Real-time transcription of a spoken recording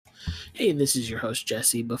Hey, this is your host,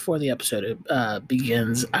 Jesse. Before the episode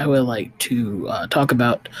begins, I would like to talk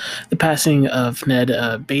about the passing of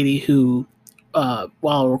Ned Beatty, who,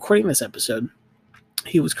 while recording this episode,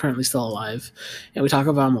 he was currently still alive. And we talk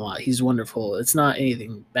about him a lot. He's wonderful. It's not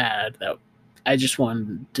anything bad. That I just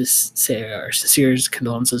wanted to say our sincere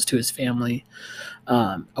condolences to his family.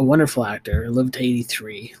 A wonderful actor, lived to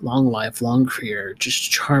 83, long life, long career, just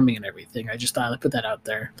charming and everything. I just thought I'd put that out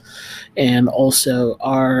there. And also,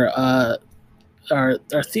 our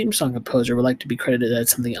theme song composer would like to be credited as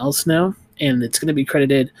something else now, and it's going to be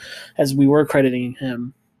credited as we were crediting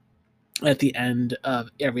him at the end of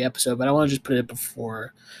every episode, but I want to just put it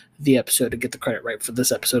before the episode to get the credit right for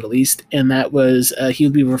this episode at least. And that was he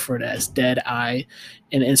would be referred as Dead Eye,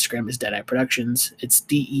 and Instagram is Dead Eye Productions. It's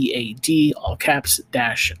DEAD all caps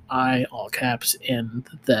dash I all caps, and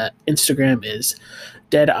the Instagram is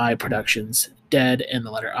Dead Eye Productions. Dead and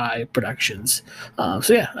the letter I Productions.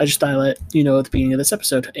 So yeah, I just thought I'd let you know at the beginning of this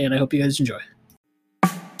episode, and I hope you guys enjoy.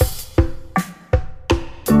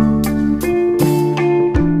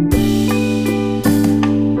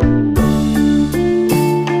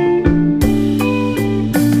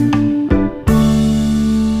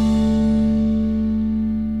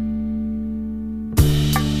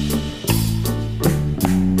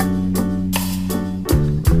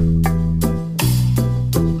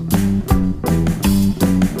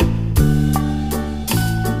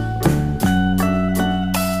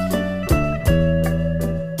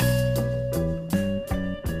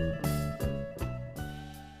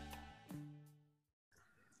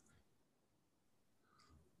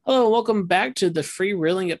 Hello, welcome back to the Free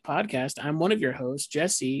Reeling It podcast. I'm one of your hosts,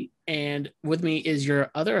 Jesse, and with me is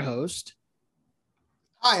your other host.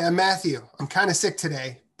 Hi, I'm Matthew. I'm kind of sick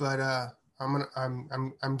today, but I'm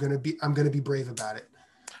gonna be brave about it.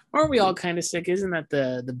 Aren't we all kind of sick? Isn't that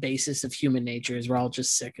the basis of human nature? Is we're all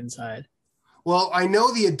just sick inside? Well, I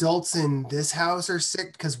know the adults in this house are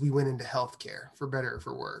sick because we went into healthcare, for better or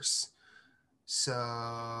for worse.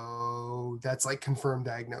 So that's like confirmed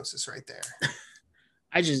diagnosis right there.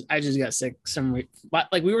 I just got sick.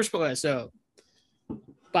 Like we were supposed to.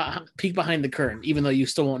 So, peek behind the curtain, even though you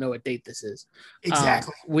still won't know what date this is.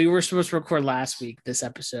 Exactly. We were supposed to record last week this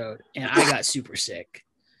episode, and I got super sick.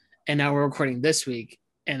 And now we're recording this week,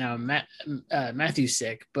 and Matthew's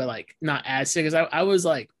sick, but like not as sick as I was,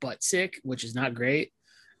 like butt sick, which is not great.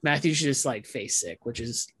 Matthew's just like face sick, which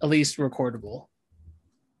is at least recordable.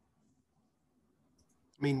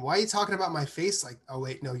 I mean, why are you talking about my face? Like, oh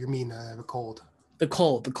wait, no, you mean I have a cold. The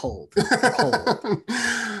cold.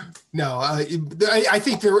 No, I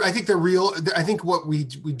think they're real. I think what we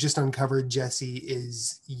just uncovered, Jesse,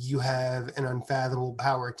 is you have an unfathomable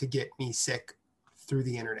power to get me sick through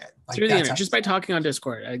the internet. Like through the internet, just by talking on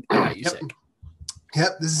Discord, I got you sick.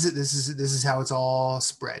 Yep, this is how it's all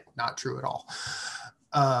spread. Not true at all.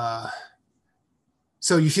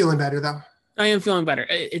 So you feeling better though? I am feeling better.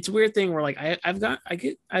 It's a weird thing where like I've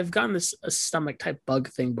gotten this a stomach type bug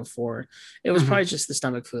thing before. It was probably just the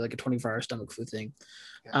stomach flu, like a 24-hour stomach flu thing.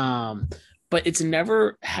 Yeah. But it's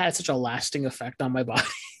never had such a lasting effect on my body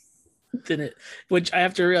than it, which I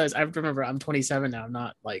have to realize. I have to remember I'm 27 now. I'm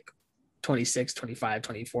not like 26, 25,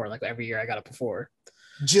 24, like every year I got it before.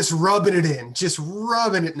 Just rubbing it in, just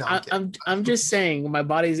rubbing it. No, I'm just saying my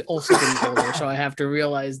body's also getting older, so I have to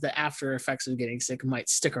realize the after effects of getting sick might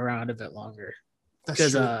stick around a bit longer.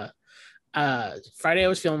 Because Friday I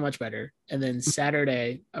was feeling much better, and then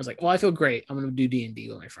Saturday I was like, well, I feel great. I'm gonna do D&D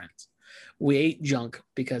with my friends. We ate junk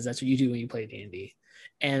because that's what you do when you play D&D.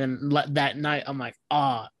 And then that night I'm like,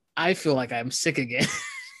 I feel like I'm sick again.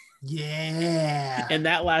 Yeah. And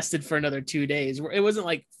that lasted for another 2 days. It wasn't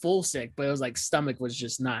like full sick, but it was like stomach was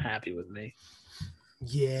just not happy with me.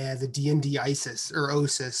 Yeah, the D&D ISIS or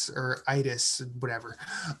OSIS or itis, whatever.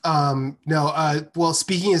 Well,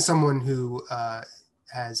 speaking as someone who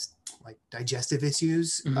has like digestive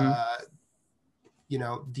issues,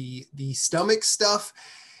 the stomach stuff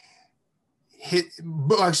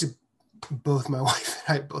actually both my wife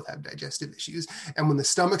and I both have digestive issues. And when the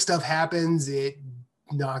stomach stuff happens, it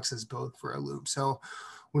knocks us both for a loop. So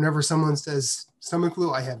whenever someone says stomach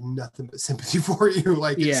flu, I have nothing but sympathy for you.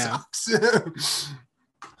 Like, it sucks.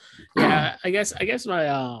 Yeah, I guess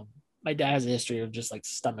my dad has a history of just like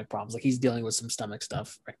stomach problems. Like he's dealing with some stomach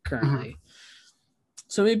stuff currently.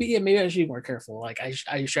 So maybe I should be more careful. Like I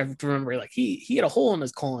should have to remember, like he had a hole in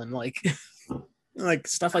his colon, like like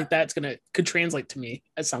stuff like that's could translate to me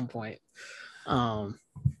at some point.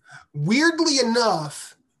 Weirdly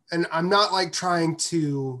enough, and I'm not like trying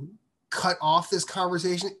to cut off this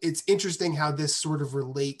conversation, it's interesting how this sort of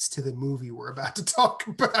relates to the movie we're about to talk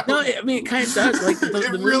about. No, I mean, it kind of does. Like the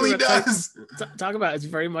it movie really we're about to does. talk about is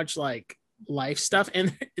very much like life stuff,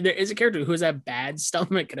 and there is a character who has a bad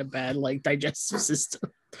stomach and a bad like digestive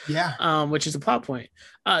system. Yeah. Which is a plot point.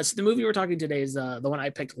 So the movie we're talking today is the one I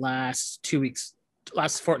picked last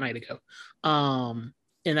fortnight ago. And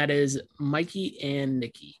that is Mikey and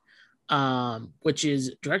Nikki, which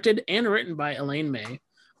is directed and written by Elaine May.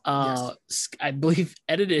 Yes. I believe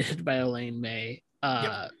edited by Elaine May.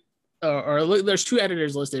 Yep. Or there's two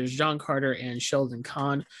editors listed. There's John Carter and Sheldon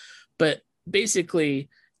Kahn. But basically,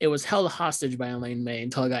 it was held hostage by Elaine May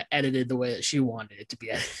until it got edited the way that she wanted it to be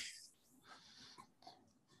edited.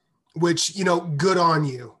 Which, good on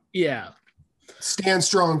you. Yeah. Stand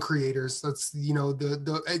strong, creators. That's,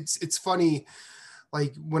 it's funny.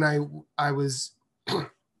 Like when I was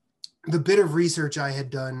the bit of research I had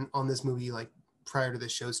done on this movie, like prior to the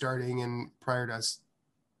show starting and prior to us,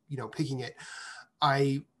 picking it,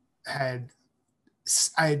 I had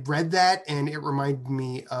read that, and it reminded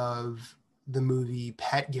me of the movie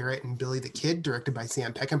Pat Garrett and Billy the Kid, directed by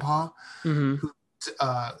Sam Peckinpah. Mm-hmm. Who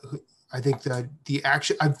I think the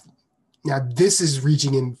action. Now this is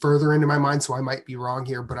reaching in further into my mind, so I might be wrong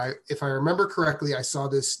here. But if I remember correctly, I saw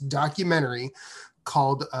this documentary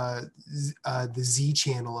called the Z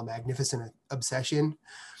Channel: A Magnificent Obsession,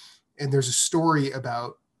 and there's a story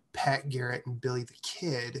about Pat Garrett and Billy the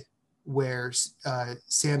Kid, where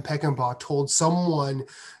Sam Peckinpah told someone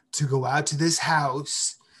to go out to this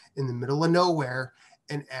house in the middle of nowhere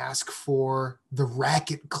and ask for the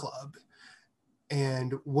Racket Club.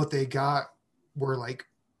 And what they got were like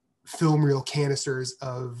film reel canisters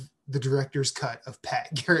of the director's cut of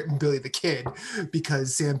Pat Garrett and Billy the Kid,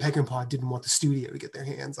 because Sam Peckinpah didn't want the studio to get their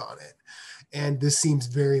hands on it. And this seems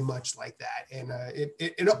very much like that. And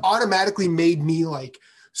it automatically made me like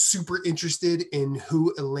super interested in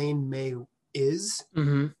who Elaine May is.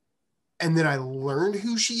 Mm-hmm. And then I learned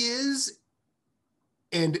who she is,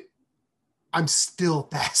 and I'm still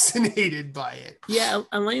fascinated by it. Yeah,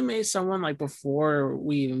 Elaine May is someone, like, before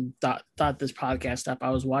we even thought this podcast up, I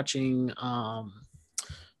was watching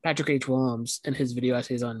Patrick H. Willems and his video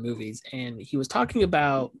essays on movies, and he was talking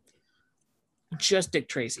about just Dick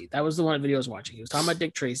Tracy. That was the one video I was watching. He was talking about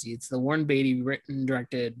Dick Tracy. It's the Warren Beatty written,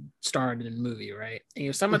 directed, starred in movie, right? And he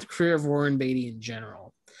was talking about the career of Warren Beatty in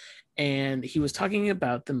general. And he was talking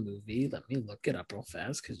about the movie. Let me look it up real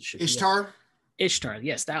fast because it should Ishtar. Ishtar,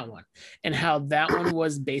 yes, that one. And how that one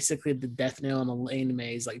was basically the death nail in Elaine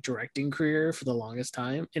May's like directing career for the longest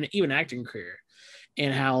time, and even acting career.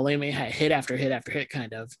 And how Elaine May had hit after hit after hit,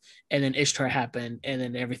 kind of. And then Ishtar happened, and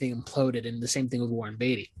then everything imploded. And the same thing with Warren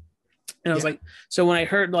Beatty. And I was like, so when I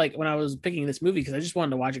heard, like, when I was picking this movie, because I just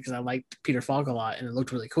wanted to watch it because I liked Peter Falk a lot and it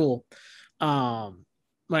looked really cool. When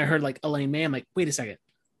I heard like Elaine May, I'm like, wait a second,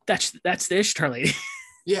 that's the Ishtar lady.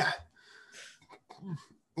 Yeah.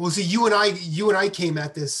 Well, see, you and I came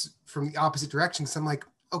at this from the opposite direction. So I'm like,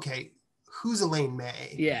 okay, who's Elaine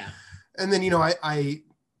May? Yeah. And then, I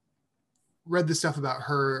read the stuff about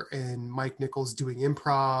her and Mike Nichols doing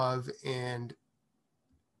improv, and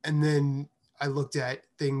then I looked at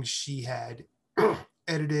things she had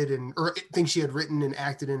edited or things she had written and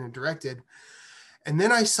acted in and directed. And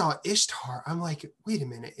then I saw Ishtar. I'm like, wait a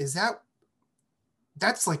minute,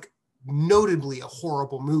 that's like notably a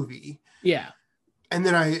horrible movie. Yeah. And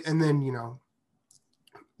then,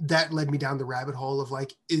 that led me down the rabbit hole of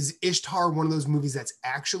like, is Ishtar one of those movies that's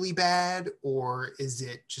actually bad, or is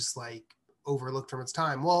it just like overlooked from its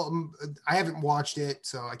time? Well, I haven't watched it,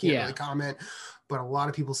 so I can't really comment, but a lot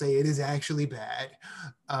of people say it is actually bad.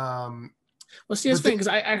 Well, see, that's funny because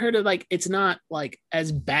I heard it like it's not like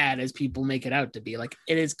as bad as people make it out to be. Like,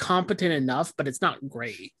 it is competent enough, but it's not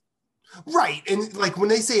great. Right. And like when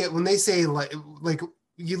they say like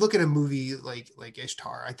you look at a movie like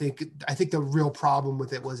Ishtar, I think the real problem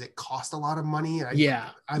with it was it cost a lot of money.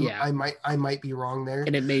 I might be wrong there.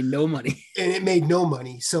 And it made no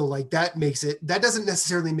money. So like that doesn't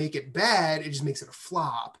necessarily make it bad. It just makes it a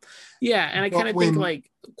flop. Yeah. And I kind of think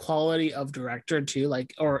like quality of director too,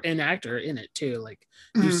 like, or an actor in it too. Like,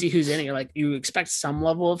 you see who's in it, you're like, you expect some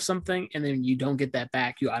level of something, and then you don't get that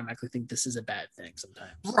back. You automatically think this is a bad thing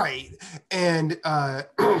sometimes. Right. And,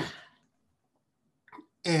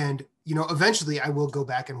 and, eventually I will go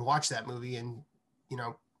back and watch that movie and,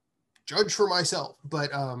 judge for myself.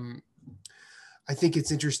 But I think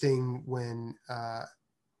it's interesting when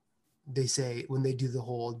they do the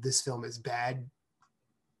whole, this film is bad,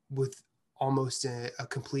 with almost a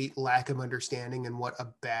complete lack of understanding in what a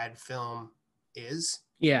bad film is.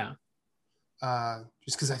 Yeah.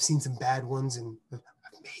 Just because I've seen some bad ones and I've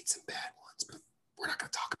made some bad ones, but we're not going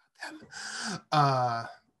to talk about them.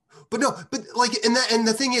 But no, but like, and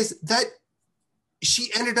the thing is that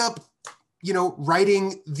she ended up,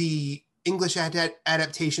 writing the English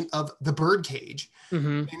adaptation of The Birdcage.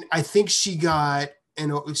 Mm-hmm. And I think she got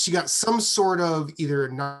some sort of either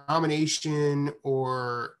nomination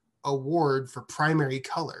or award for primary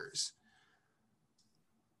colors,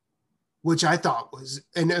 which I thought was,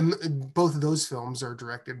 and both of those films are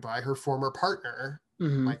directed by her former partner,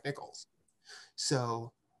 Mm-hmm. Mike Nichols.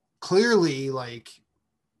 So clearly, like,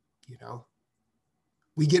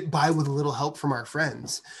 we get by with a little help from our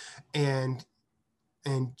friends, and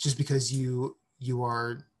just because you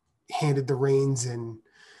are handed the reins and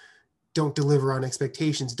don't deliver on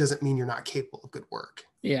expectations doesn't mean you're not capable of good work.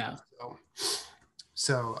 Yeah.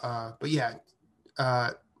 But yeah.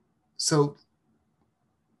 So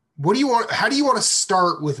what do you want? How do you want to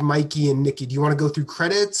start with Mikey and Nikki? Do you want to go through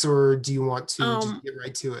credits, or do you want to just get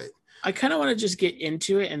right to it? I kind of want to just get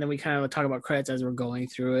into it, and then we kind of talk about credits as we're going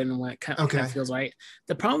through it and what kind of feels right.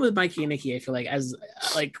 The problem with Mikey and Nikki, I feel like, as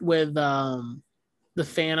like with the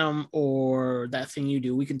Phantom or That Thing You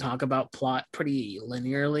Do, we can talk about plot pretty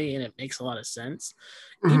linearly, and it makes a lot of sense.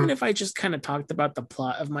 Mm-hmm. Even if I just kind of talked about the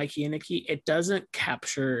plot of Mikey and Nikki, it doesn't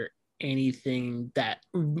capture anything that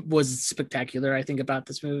was spectacular, I think, about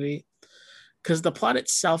this movie. Because the plot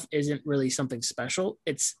itself isn't really something special.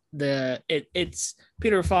 It's it's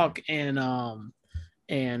Peter Falk and John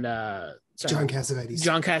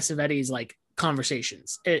Cassavetes like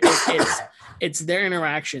conversations. It's their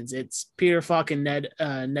interactions. It's Peter Falk and Ned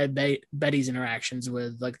Betty's interactions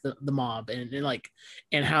with like the mob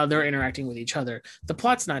and how they're interacting with each other. The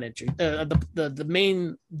plot's not interesting. The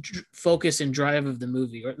main focus and drive of the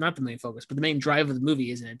movie, or not the main focus, but the main drive of the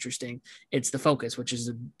movie isn't interesting. It's the focus, which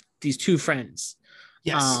is these two friends.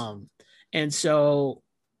 Yes. And so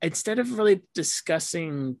instead of really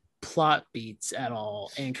discussing plot beats at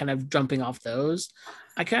all and kind of jumping off those,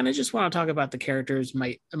 I kind of just want to talk about the characters,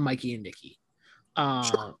 Mikey and Nikki,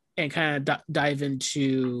 sure. And kind of dive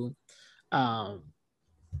into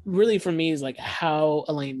really for me is like how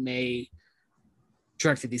Elaine May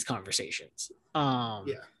directed these conversations.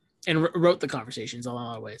 And wrote the conversations in a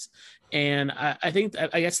lot of ways. And I think,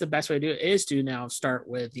 I guess the best way to do it is to now start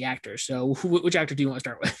with the actor. So which actor do you want to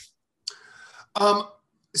start with?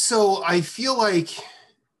 So I feel like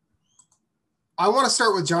I want to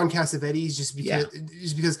start with John Cassavetes just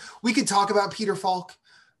because we could talk about Peter Falk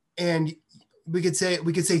and we could say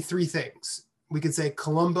three things. We could say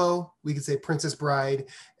Columbo, we could say Princess Bride,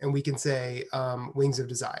 and we can say Wings of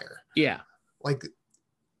Desire. Yeah. Like,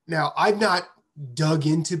 now I've not dug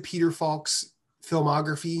into Peter Falk's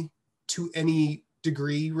filmography to any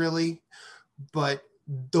degree really, but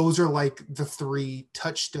those are like the three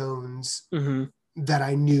touchstones that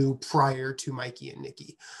I knew prior to Mikey and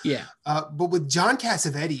Nikki. Yeah. But with John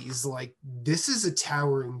Cassavetes, like, this is a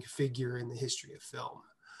towering figure in the history of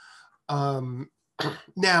film.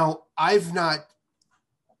 Now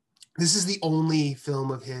this is the only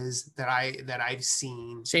film of his that I've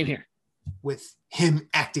seen. Same here. With him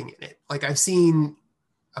acting in it. Like, I've seen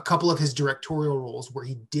a couple of his directorial roles where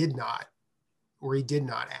he did not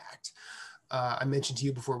act. I mentioned to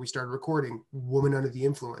you before we started recording Woman Under the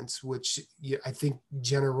Influence, which I think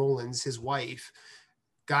Jenna Rollins, his wife,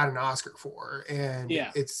 got an Oscar for. And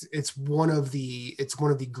it's one of the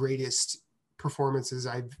greatest performances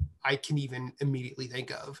I can even immediately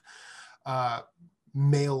think of,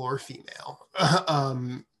 male or female.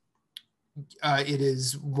 It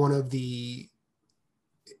is one of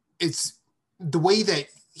it's the way that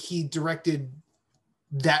he directed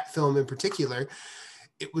that film in particular.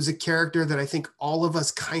 It was a character that I think all of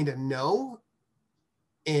us kind of know.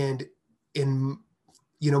 And in,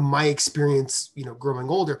 my experience, growing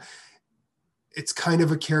older, it's kind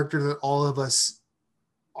of a character that all of us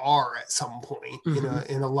are at some point,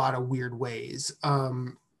 in a lot of weird ways.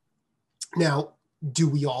 Now, do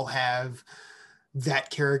we all have that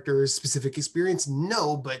character's specific experience?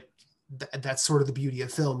 No, but that's sort of the beauty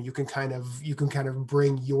of film. You can kind of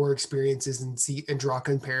bring your experiences and see and draw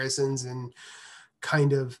comparisons, and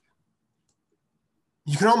kind of,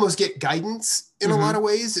 you can almost get guidance in a lot of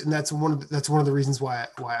ways. And that's one of the reasons why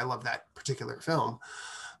I love that particular film.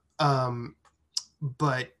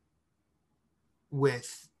 But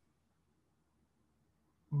with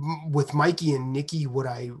Mikey and Nikki, what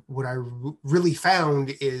I really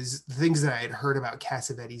found is the things that I had heard about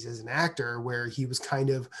Cassavetes as an actor, where he was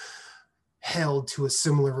kind of held to a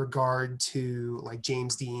similar regard to like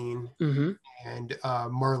James Dean and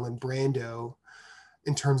Marlon Brando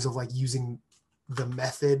in terms of like using the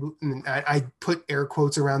method. And I put air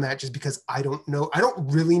quotes around that just because I don't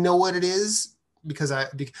really know what it is,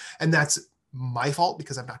 and that's my fault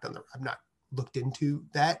because I've not looked into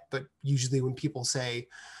that. But usually when people say,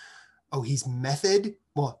 oh, he's method,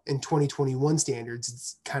 well, in 2021 standards,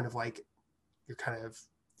 it's kind of like you're kind of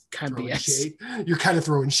throwing shade. You're kind of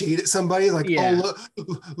throwing shade at somebody, like, oh,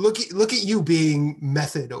 look at you being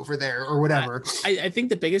method over there or whatever. I think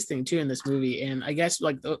the biggest thing too in this movie, and I guess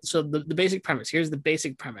like the basic premise. Here's the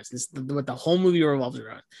basic premise. This what the whole movie revolves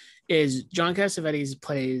around is John Cassavetes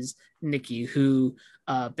plays Nicky, who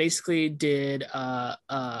basically did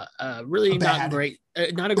really not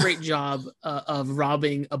a great job of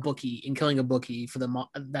robbing a bookie and killing a bookie for the mob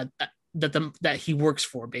that he works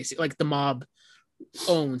for, basically, like the mob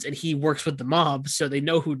owns, and he works with the mob, so they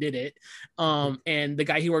know who did it. And the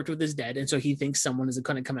guy he worked with is dead, and so he thinks someone is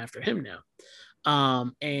going to come after him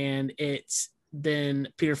now. And it's then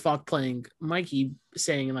Peter Falk playing Mikey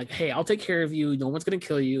saying like, hey, I'll take care of you, no one's going to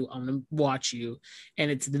kill you, I'm going to watch you. And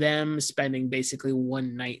it's them spending basically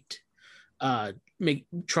one night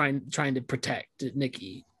trying to protect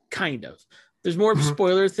Nicky, kind of. There's more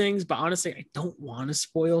spoiler things, but honestly I don't want to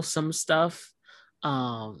spoil some stuff,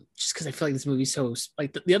 just because I feel like this movie's so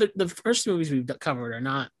like the first movies we've covered are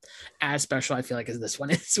not as special, I feel like, as this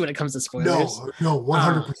one is when it comes to spoilers. No,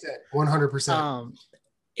 100%.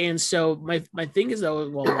 And so my thing is, though,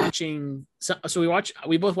 while watching, so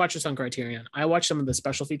we both watched this on Criterion. I watched some of the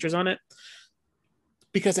special features on it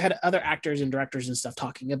because I had other actors and directors and stuff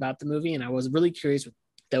talking about the movie, and I was really curious what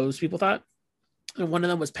those people thought. And one of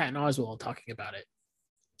them was Patton Oswalt talking about it.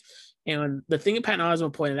 And the thing that Patton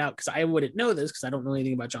Oswalt pointed out, because I wouldn't know this because I don't know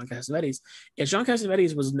anything about John Cassavetes, is John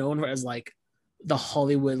Cassavetes was known as like the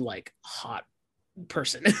Hollywood like hot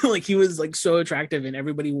person. Like he was like so attractive and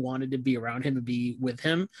everybody wanted to be around him and be with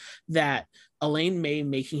him, that Elaine May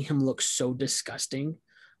making him look so disgusting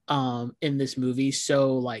in this movie,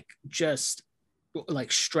 so like just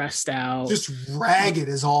like stressed out, just ragged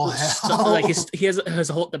as all hell. Like he has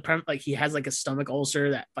a whole like he has like a stomach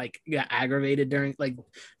ulcer that like got aggravated during like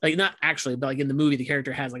not actually, but like in the movie the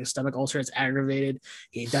character has like a stomach ulcer that's aggravated.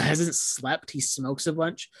 He hasn't slept, he smokes a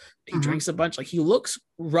bunch, he drinks a bunch, like he looks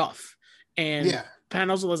rough. And Patton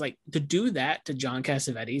Oswalt was like, to do that to John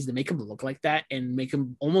Cassavetes, to make him look like that and make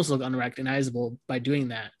him almost look unrecognizable by doing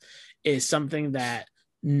that, is something that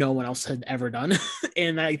no one else had ever done.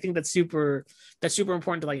 And I think that's super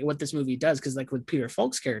important to like what this movie does, because like with Peter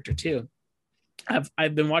Falk's character too,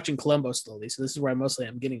 I've been watching Columbo slowly, so this is where I mostly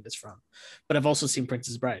am getting this from, but I've also seen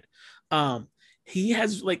Princess Bride. He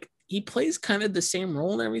has like, he plays kind of the same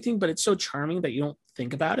role and everything, but it's so charming that you don't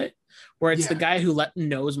think about it, where it's the guy who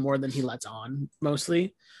knows more than he lets on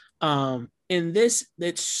mostly. In this,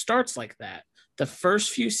 it starts like that. The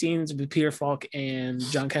first few scenes with Peter Falk and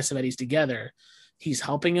John Cassavetes together, he's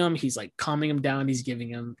helping him, he's like calming him down, he's giving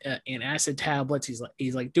him antacid tablets,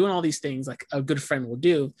 he's like doing all these things like a good friend will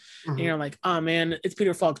do. And you're like, oh man, it's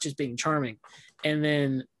Peter Falk just being charming. And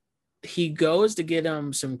then he goes to get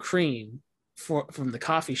him some cream from the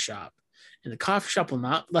coffee shop, and the coffee shop will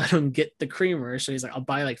not let him get the creamer, so he's like, I'll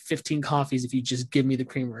buy like 15 coffees if you just give me the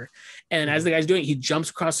creamer. And as the guy's doing it, he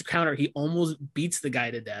jumps across the counter, he almost beats the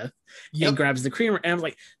guy to death and grabs the creamer. And I'm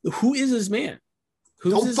like, who is this man?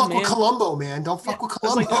 Don't fuck with Columbo, man. Don't fuck with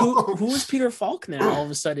Columbo. Like, who is Peter Falk now all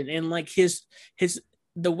of a sudden? And like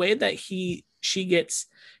the way that she gets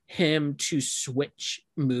him to switch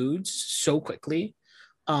moods so quickly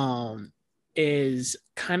is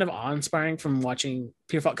kind of awe-inspiring from watching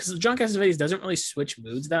Peter Falk, because John Cassavetes doesn't really switch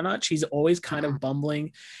moods that much. He's always kind of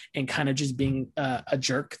bumbling and kind of just being a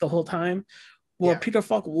jerk the whole time. Well, Peter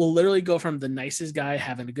Falk will literally go from the nicest guy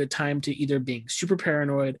having a good time to either being super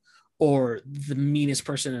paranoid or the meanest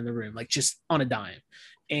person in the room, like just on a dime.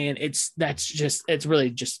 And it's really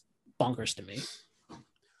just bonkers to me.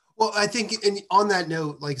 Well, I think, and on that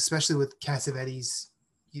note, like especially with Cassavetes,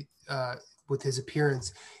 with his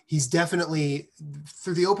appearance, he's definitely,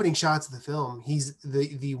 through the opening shots of the film, he's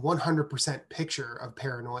the 100% picture of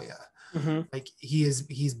paranoia. Like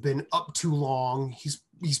he's been up too long. He's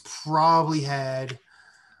probably had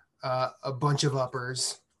a bunch of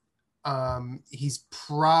uppers. He's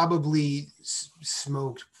probably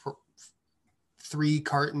smoked 3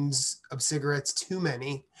 cartons of cigarettes too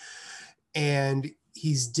many, and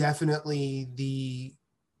he's definitely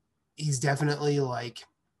like,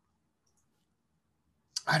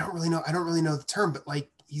 I don't really know the term, but like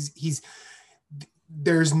he's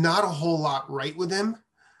there's not a whole lot right with him,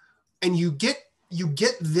 and you get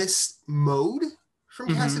this mode from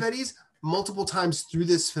Cassavetes multiple times through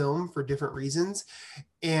this film for different reasons,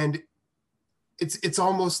 and it's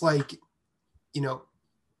almost like, you know,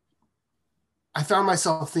 I found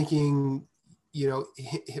myself thinking, you know,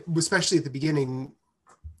 especially at the beginning,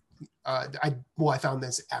 I found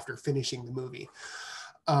this after finishing the movie.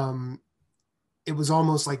 It was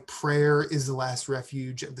almost like prayer is the last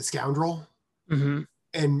refuge of the scoundrel. Mm-hmm.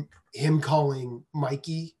 And him calling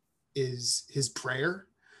Mikey is his prayer,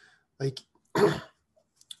 like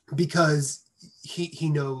because he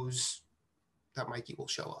knows that Mikey will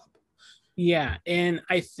show up. Yeah, and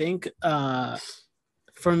I think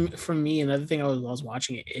from me, another thing while I was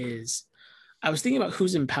watching it is I was thinking about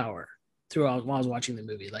who's in power throughout while I was watching the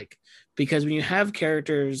movie, like because when you have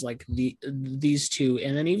characters like these two,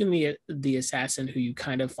 and then even the assassin who you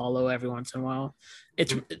kind of follow every once in a while,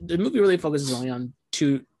 it's the movie really focuses only on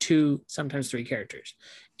two sometimes three characters,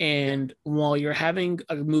 and while you're having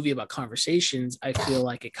a movie about conversations, I feel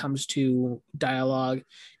like it comes to dialogue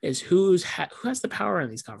is who has the power in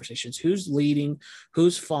these conversations, who's leading,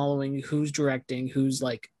 who's following, who's directing, who's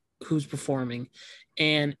performing.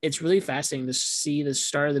 And it's really fascinating to see the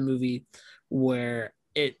start of the movie where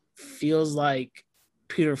it feels like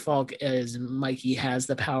Peter Falk as Mikey has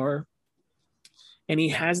the power, and he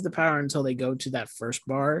has the power until they go to that first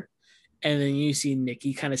bar, and then you see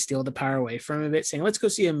Nikki kind of steal the power away from him a bit, saying, "Let's go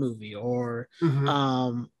see a movie," or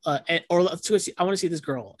or let's go see. I want to see this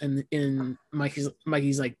girl, and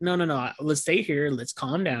Mikey's like, "No, no, no, let's stay here. Let's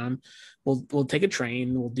calm down. We'll take a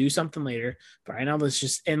train. We'll do something later. But right now, let's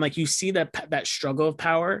just." And like you see that struggle of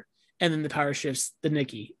power, and then the power shifts to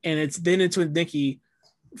Nikki, and it's with Nikki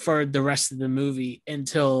for the rest of the movie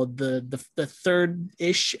until the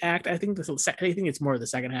third-ish act. I think it's more the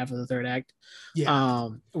second half of the third act,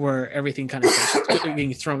 where everything kind of starts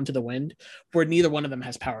being thrown to the wind, where neither one of them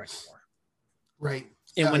has power anymore. Right.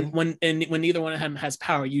 And when neither one of them has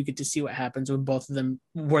power, you get to see what happens when both of them,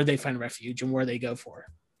 where they find refuge and where they go for.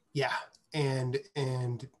 Yeah, and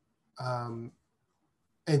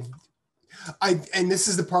this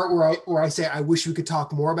is the part where I say I wish we could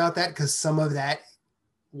talk more about that, because some of that,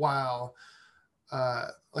 while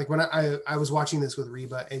like when I was watching this with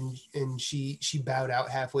Reba, and she bowed out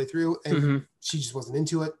halfway through, and she just wasn't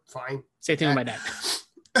into it. Fine. Same thing with my dad.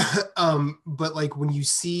 But like when you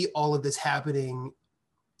see all of this happening,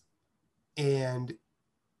 and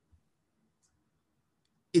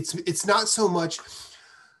it's not so much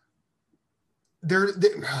there.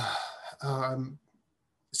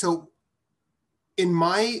 So in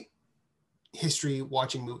my history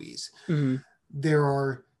watching movies, there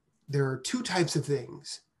are two types of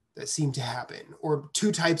things that seem to happen, or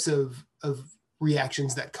two types of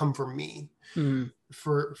reactions that come from me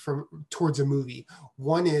towards a movie.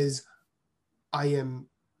 One is I am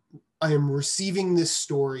receiving this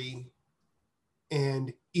story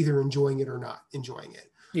and either enjoying it or not enjoying it.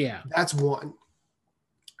 Yeah. That's one.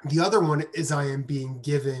 The other one is I am being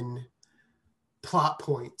given plot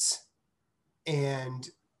points, and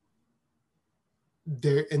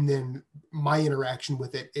then my interaction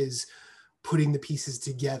with it is putting the pieces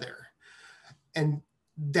together. And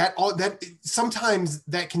that sometimes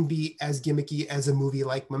that can be as gimmicky as a movie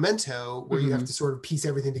like Memento, where you have to sort of piece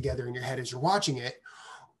everything together in your head as you're watching it,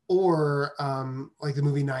 or like the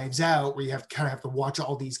movie Knives Out, where you have to watch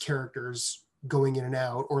all these characters going in and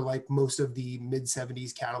out, or like most of the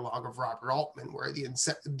mid-70s catalog of Robert Altman, where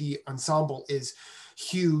the ensemble is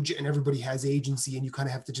huge and everybody has agency, and you kind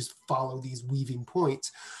of have to just follow these weaving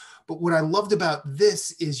points. But what I loved about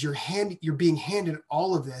this is you're being handed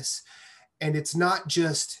all of this, and it's not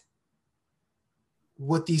just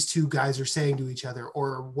what these two guys are saying to each other,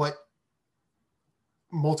 or what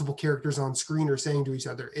multiple characters on screen are saying to each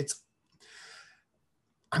other.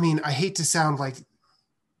 I hate to sound like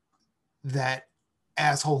that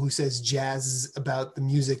asshole who says jazz is about the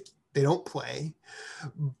music they don't play,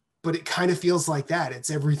 but it kind of feels like that.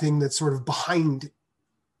 It's everything that's sort of behind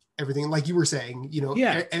everything. Like you were saying,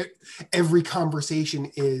 every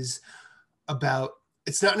conversation is about,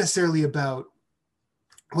 it's not necessarily about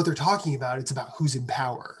what they're talking about. It's about who's in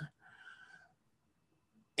power.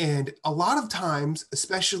 And a lot of times,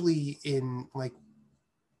 especially in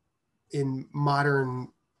modern,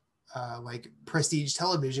 like prestige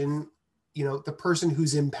television, the person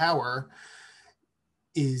who's in power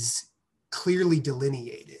is clearly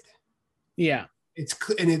delineated. Yeah. It's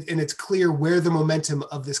clear where the momentum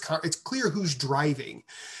of this it's clear who's driving.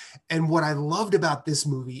 And what I loved about this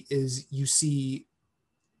movie is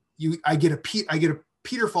I get a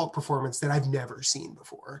Peter Falk performance that I've never seen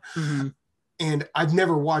before. And I've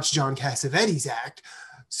never watched John Cassavetes act.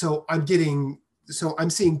 So I'm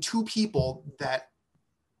seeing two people that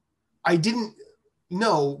I didn't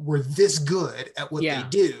know were this good at what they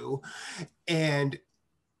do. And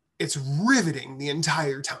it's riveting the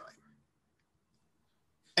entire time.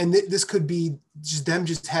 And this could be just them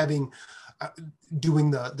just having,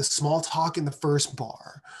 doing the small talk in the first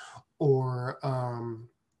bar, or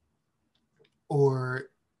or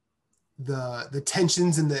the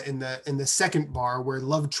tensions in the second bar where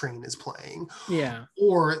Love Train is playing, Yeah.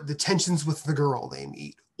 or the tensions with the girl they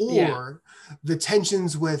meet, Yeah. or the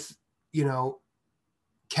tensions with, you know,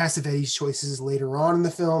 Cassavetes' choices later on in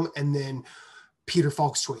the film, and then Peter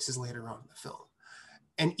Falk's choices later on in the film.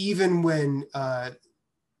 And even when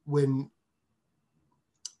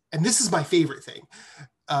and this is my favorite thing,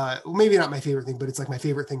 maybe not my favorite thing, but it's like my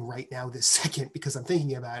favorite thing right now this second because I'm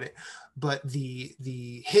thinking about it. But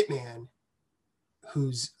the hitman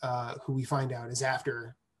who we find out is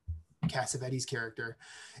after Cassavetes' character,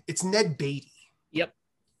 it's Ned Beatty. Yep.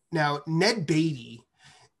 Now, Ned Beatty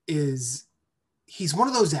he's one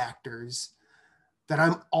of those actors that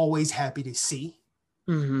I'm always happy to see.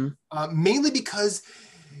 Mm-hmm. Mainly because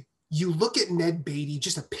you look at Ned Beatty,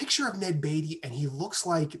 just a picture of Ned Beatty, and he looks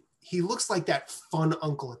like that fun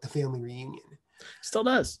uncle at the family reunion. Still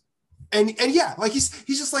does. And yeah, like he's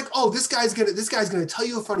just like, oh, this guy's gonna tell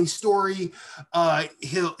you a funny story.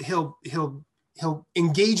 He'll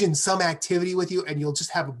engage in some activity with you, and you'll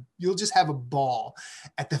just have a ball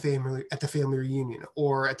at the family reunion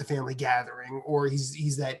or at the family gathering, or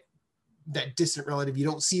he's that distant relative you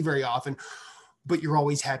don't see very often, but you're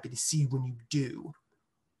always happy to see when you do.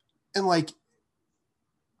 And like,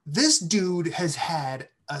 this dude has had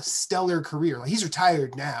a stellar career. Like, he's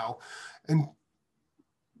retired now, and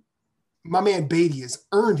my man Beatty has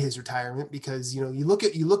earned his retirement because, you know, you look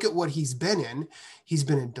at what he's been in. He's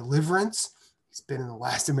been in Deliverance. He's been in The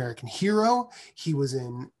Last American Hero. He was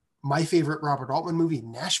in my favorite Robert Altman movie,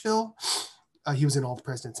 Nashville. He was in All the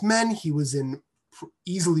President's Men. He was in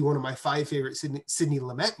easily one of my 5 favorite Sidney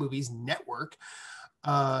Lumet movies, Network.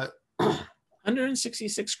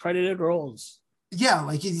 166 credited roles. Yeah,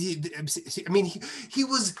 like he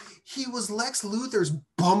was Lex Luthor's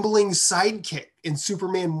bumbling sidekick in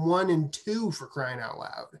Superman 1 and 2, for crying out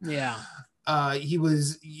loud. Yeah. He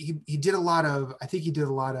did a lot of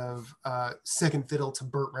second fiddle to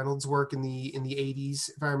Burt Reynolds' work in the 80s,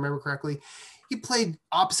 if I remember correctly. He played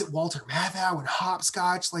opposite Walter Matthau in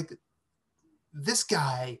Hopscotch. Like, this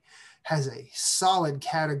guy has a solid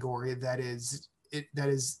category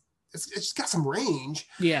it's got some range.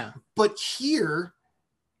 Yeah. But here,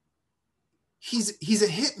 he's a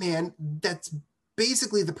hitman that's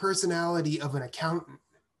basically the personality of an accountant.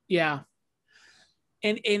 Yeah.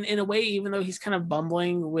 And in a way, even though he's kind of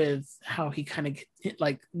bumbling with how he kind of,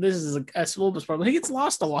 like, this is a little bit problem, he gets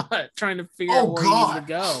lost a lot trying to figure out where he needs to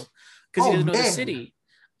go because he doesn't know the city.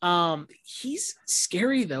 He's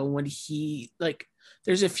scary though when he, like,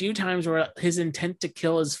 there's a few times where his intent to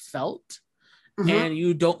kill is felt. Mm-hmm. And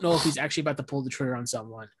you don't know if he's actually about to pull the trigger on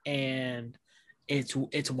someone, and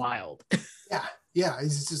it's wild. Yeah.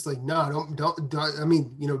 He's just like, no, don't. I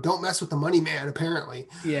mean, you know, don't mess with the money man. Apparently,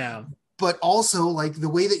 yeah. But also, like, the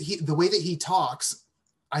way that he talks,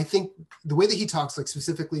 I think the way that he talks, like,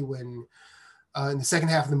 specifically when in the second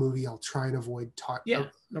half of the movie, I'll try and avoid talking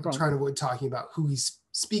about who he's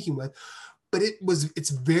speaking with, but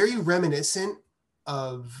it's very reminiscent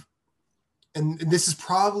of, and this is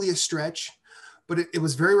probably a stretch, but it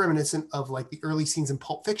was very reminiscent of, like, the early scenes in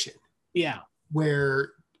Pulp Fiction. Yeah.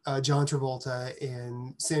 Where John Travolta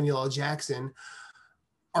and Samuel L. Jackson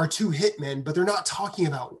are 2 hitmen, but they're not talking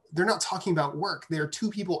about work. They're 2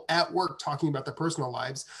 people at work talking about their personal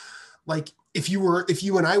lives. Like, if you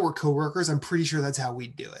and I were coworkers, I'm pretty sure that's how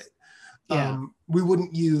we'd do it. Yeah. We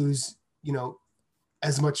wouldn't use, you know,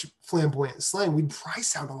 as much flamboyant slang. We'd probably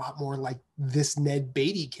sound a lot more like this Ned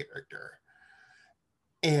Beatty character.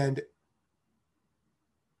 And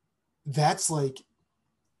that's, like,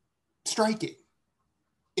 striking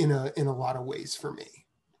in a lot of ways for me,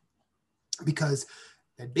 because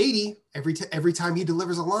Ned Beatty, every time he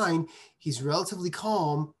delivers a line, he's relatively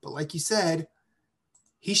calm, but like you said,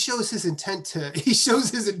 he shows his intent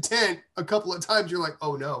a couple of times. You're like,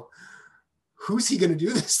 oh no, who's he going to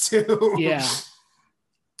do this to? Yeah.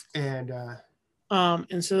 And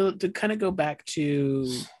so to kind of go back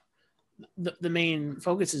to the main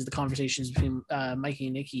focus is the conversations between Mikey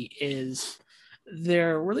and Nikki is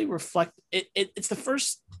they're really it's the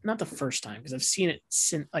first, not the first time, because I've seen it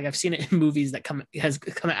since, like, I've seen it in movies that come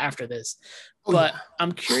after this, but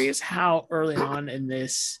I'm curious how early on in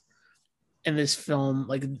this film,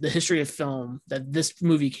 like the history of film, that this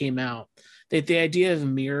movie came out, that the idea of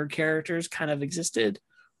mirror characters kind of existed,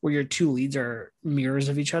 where your 2 leads are mirrors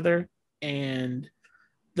of each other. And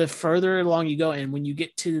the further along you go, and when you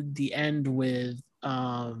get to the end with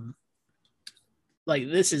like,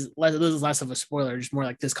 this is less of a spoiler, just more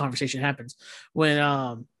like this conversation happens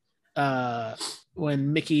when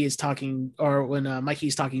Mickey is talking, or when Mikey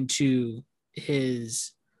is talking to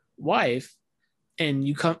his wife, and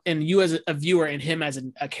you as a viewer and him as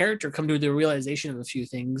a character come to the realization of a few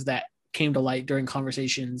things that came to light during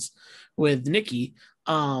conversations with Nikki,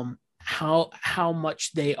 how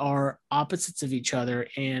much they are opposites of each other,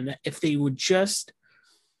 and if they would just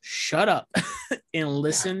shut up and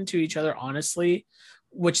listen to each other honestly,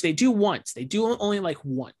 which they do once. They do only like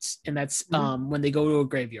once, and that's when they go to a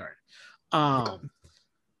graveyard.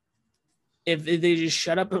 If they just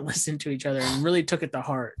shut up and listen to each other and really took it to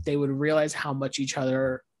heart, they would realize how much each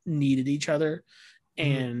other needed each other,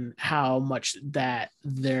 and how much that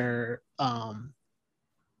their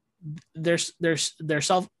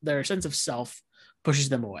sense of self pushes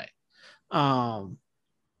them away. And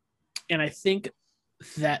I think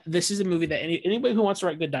that this is a movie that anybody who wants to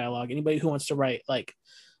write good dialogue, anybody who wants to write like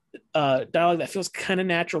dialogue that feels kind of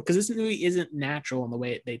natural, because this movie isn't natural in the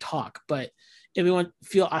way they talk, but if we want to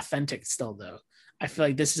feel authentic still, though, I feel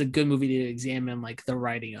like this is a good movie to examine like the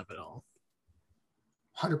writing of it all.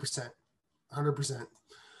 100%.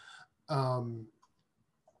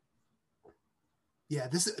 Yeah,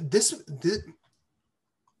 this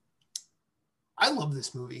I love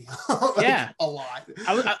this movie. Yeah, a lot.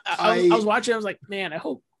 I was watching. I was like, man, I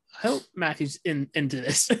hope Matthew's into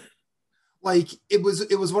this. Like it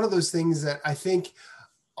was one of those things that I think,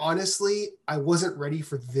 honestly, I wasn't ready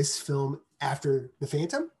for this film after The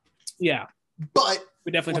Phantom. Yeah, but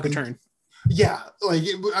we definitely took a turn. Yeah, like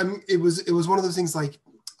it was one of those things. Like,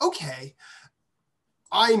 okay,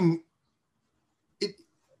 I am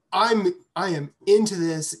into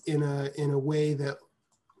this in a way that,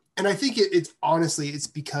 and I think it's honestly, it's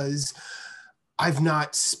because I've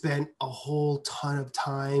not spent a whole ton of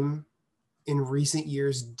time in recent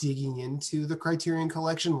years digging into the Criterion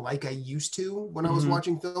Collection like I used to when I was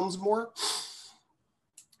watching films more.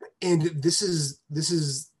 And this is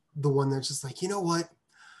the one that's just like, you know what?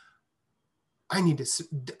 I need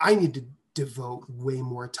to devote way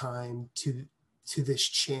more time to this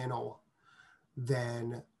channel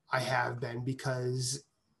than I have been, because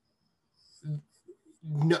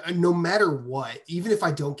no matter what, even if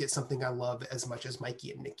I don't get something I love as much as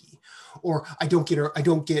Mikey and Nikki, or I don't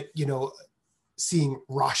get, seeing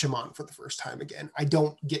Rashomon for the first time again. I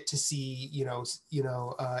don't get to see,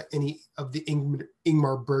 any of the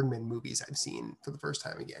Ingmar Bergman movies I've seen for the first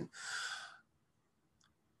time again.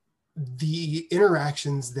 The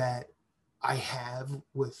interactions that I have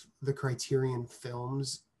with the Criterion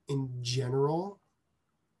films in general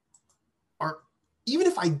are, even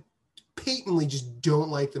if I patently just don't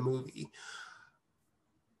like the movie,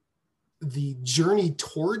 the journey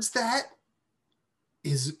towards that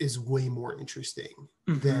is way more interesting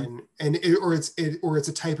than, or it's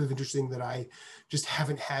a type of interesting that I just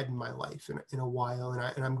haven't had in my life in a while,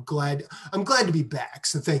 and I'm glad to be back.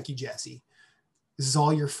 So thank you, Jesse. This is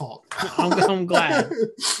all your fault. I'm glad.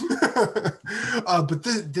 But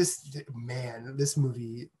this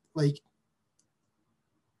movie, like,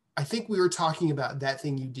 I think we were talking about That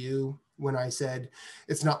Thing You Do when I said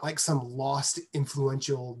it's not like some lost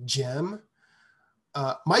influential gem.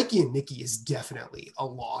 Mikey and Nikki is definitely a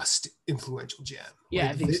lost influential gem. Yeah,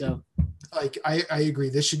 like, I think so. Like, I agree.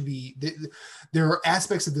 This should be, there are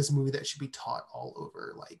aspects of this movie that should be taught all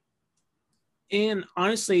over. Like, and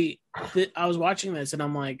honestly, I was watching this and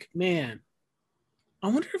I'm like, man, I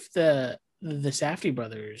wonder if the Safdie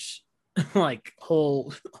brothers like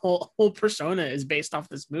whole persona is based off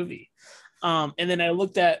this movie. And then I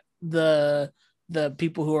looked at the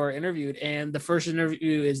people who are interviewed, and the first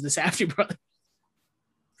interview is the Safdie brothers.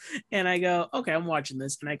 And I go, okay, I'm watching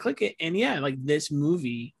this, and I click it, and yeah, like this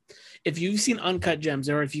movie, if you've seen Uncut Gems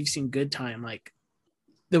or if you've seen Good Time, like,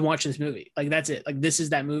 then watch this movie. Like, that's it. Like, this is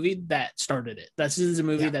that movie that started it. This is a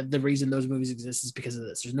movie that the reason those movies exist is because of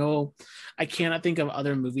this. I cannot think of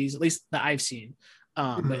other movies, at least that I've seen.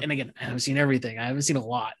 But, and again, I haven't seen everything. I haven't seen a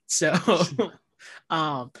lot. So,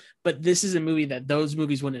 but this is a movie that those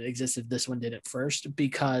movies wouldn't exist if this one did it first,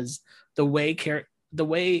 because the way,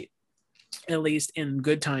 at least in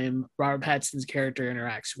Good Time, Robert Pattinson's character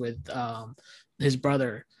interacts with his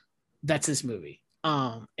brother, that's this movie.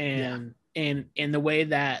 And the way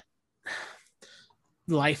that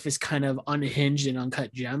life is kind of unhinged in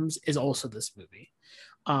Uncut Gems is also this movie.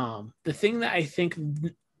 The thing that I think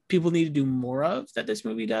people need to do more of that this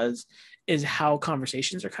movie does is how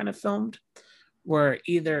conversations are kind of filmed, where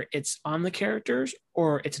either it's on the characters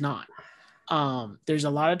or it's not. There's a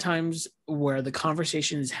lot of times where the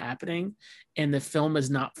conversation is happening and the film is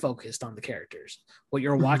not focused on the characters. What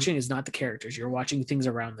you're watching is not the characters. You're watching things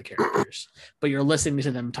around the characters, but you're listening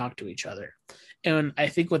to them talk to each other. And I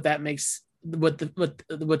think what that makes, what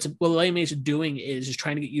Elaine Mace doing is just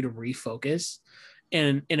trying to get you to refocus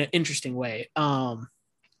in an interesting way.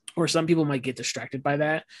 or some people might get distracted by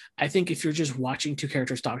that. I think if you're just watching two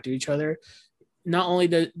characters talk to each other, not only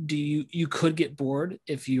do you could get bored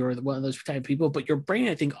if you're one of those type of people, but your brain,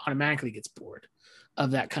 I think, automatically gets bored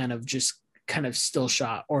of that kind of just kind of still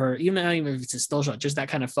shot, or even not even if it's a still shot, just that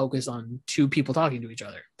kind of focus on two people talking to each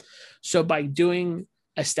other. So by doing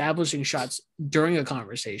establishing shots during a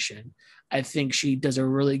conversation, I think she does a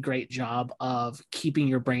really great job of keeping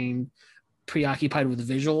your brain preoccupied with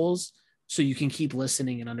visuals so you can keep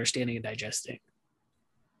listening and understanding and digesting.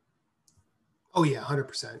 Oh yeah,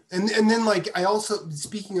 100%. And then like I also,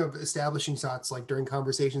 speaking of establishing shots like during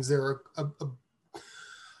conversations, there are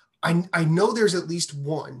I know there's at least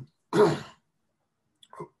one.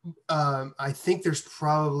 I think there's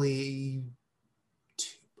probably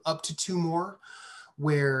up to two more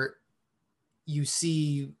where you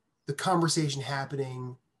see the conversation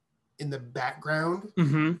happening in the background,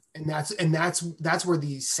 mm-hmm. and that's where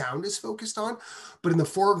the sound is focused on. But in the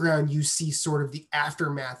foreground, you see sort of the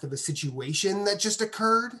aftermath of a situation that just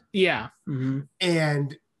occurred. Yeah. Mm-hmm.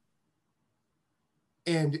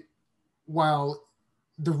 And while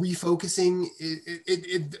the refocusing,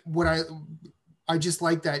 what I just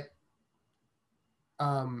like that.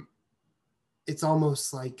 It's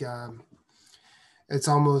almost like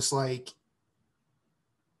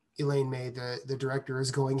Elaine May, the director,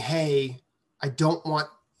 is going, hey, I don't want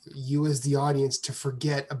you as the audience to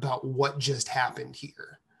forget about what just happened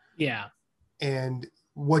here. Yeah. And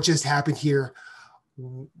what just happened here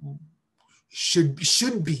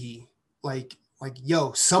should be like,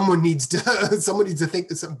 yo, someone needs to think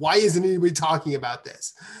this. Why isn't anybody talking about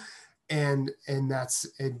this? And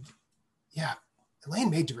yeah, Elaine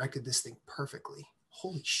May directed this thing perfectly.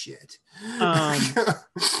 Holy shit.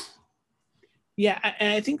 Yeah,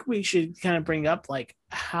 and I think we should kind of bring up like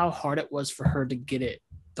how hard it was for her to get it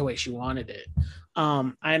the way she wanted it.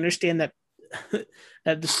 I understand that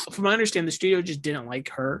from my understanding, the studio just didn't like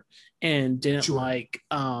her and didn't like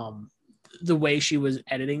the way she was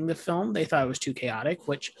editing the film. They thought it was too chaotic,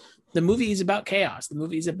 which the movie is about chaos. The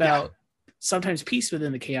movie is about sometimes peace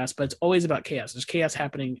within the chaos, but it's always about chaos. There's chaos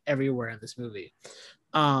happening everywhere in this movie.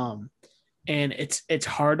 And it's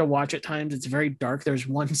hard to watch at times. It's very dark. There's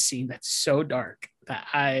one scene that's so dark that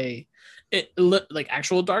it looked like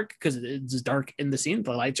actual dark because it's dark in the scene.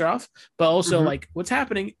 The lights are off, but also like what's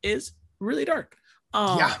happening is really dark.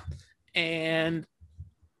 And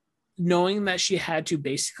knowing that she had to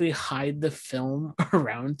basically hide the film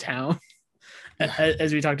around town,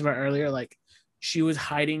 as we talked about earlier, like she was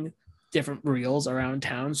hiding different reels around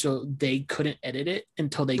town so they couldn't edit it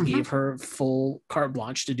until they gave her full carte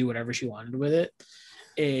blanche to do whatever she wanted with it,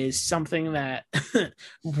 is something that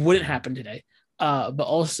wouldn't happen today. But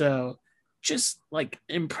also just like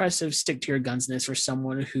impressive stick to your gunsness for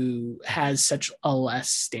someone who has such a less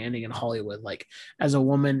standing in Hollywood. Like as a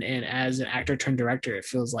woman and as an actor turned director, it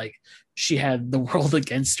feels like she had the world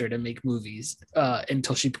against her to make movies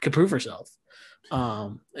until she could prove herself.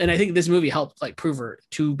 And I think this movie helped like prove her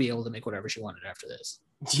to be able to make whatever she wanted after this.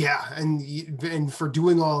 Yeah, and for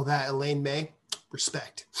doing all of that, Elaine May,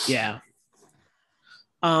 respect. Yeah.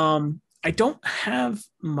 I don't have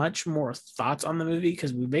much more thoughts on the movie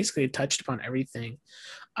because we basically touched upon everything.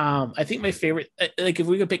 I think my favorite, like if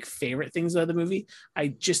we could pick favorite things out of the movie, I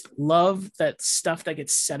just love that stuff that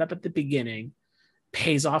gets set up at the beginning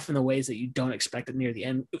pays off in the ways that you don't expect it near the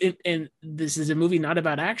end. And this is a movie not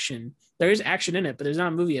about action. There is action in it, but there's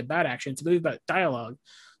not a movie about action. It's a movie about dialogue.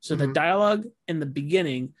 So the dialogue in the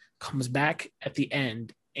beginning comes back at the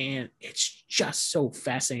end, and it's just so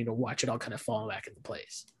fascinating to watch it all kind of fall back into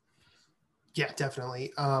place. Yeah,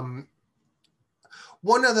 definitely. One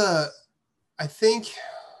of the, I think,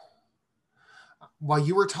 while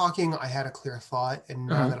you were talking, I had a clear thought, and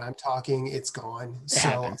now that I'm talking, it's gone.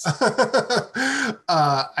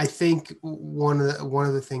 I think one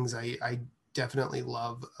of the things I definitely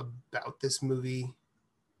love about this movie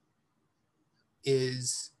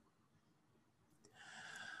is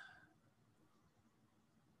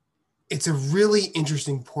it's a really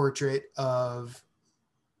interesting portrait of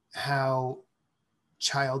how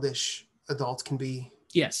childish adults can be.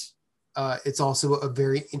 Yes. It's also a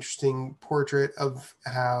very interesting portrait of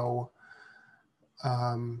how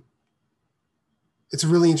it's a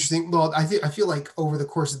really interesting. Well, I feel like over the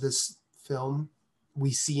course of this film,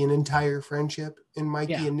 we see an entire friendship in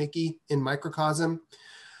Mikey and Nikki in microcosm.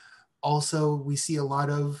 Also, we see a lot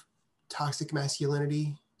of toxic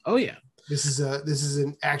masculinity. Oh yeah. This is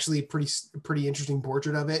an actually pretty interesting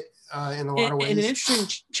portrait of it in a lot of ways. And an interesting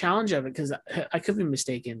challenge of it, because I could be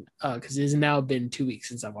mistaken, because it has now been 2 weeks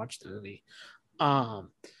since I watched the movie.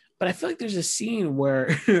 But I feel like there's a scene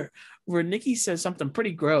where where Nikki says something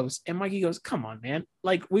pretty gross, and Mikey goes, "Come on, man!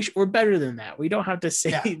 Like we're better than that. We don't have to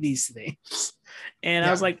say these things." And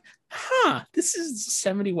I was like, "Huh? This is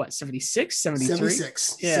 70 what? 76, 73?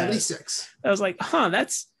 76. Yeah. 76. I was like, "Huh?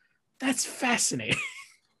 That's fascinating."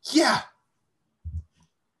 Yeah.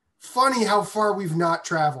 Funny how far we've not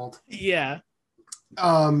traveled. Yeah.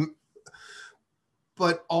 But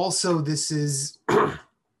also this is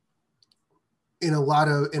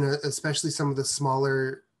especially some of the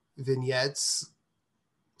smaller vignettes,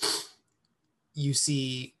 you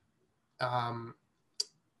see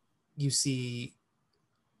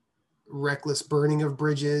reckless burning of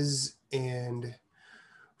bridges and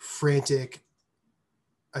frantic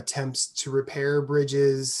attempts to repair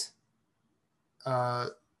bridges,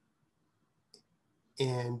 and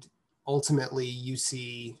ultimately you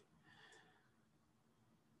see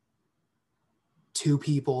two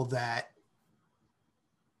people that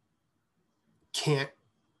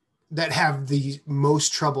have the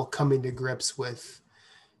most trouble coming to grips with.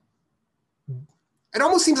 It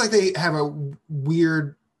almost seems like they have a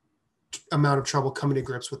weird amount of trouble coming to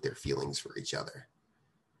grips with their feelings for each other.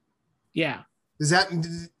 Yeah. Does that,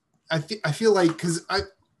 I feel like, because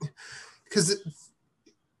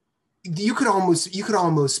you could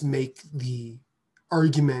almost make the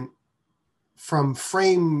argument from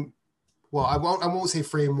frame, well, I won't say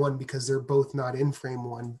frame one because they're both not in frame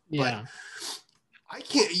one, yeah. But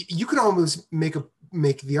you could almost make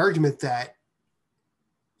the argument that,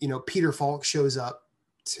 Peter Falk shows up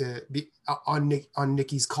to be on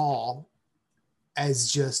Nikki's call as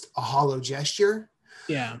just a hollow gesture.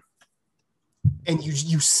 Yeah. And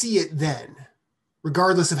you see it then,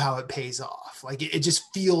 regardless of how it pays off. Like it just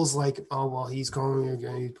feels like, oh, well, he's calling me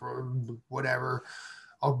again, whatever.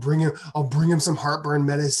 I'll bring him some heartburn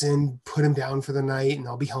medicine, put him down for the night, and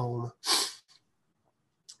I'll be home.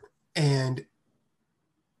 And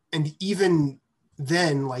even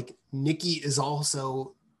then, like, Nikki is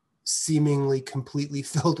also seemingly completely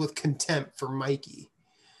filled with contempt for Mikey.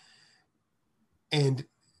 And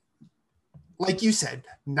like you said,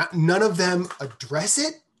 none of them address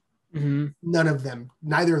it. Mm-hmm.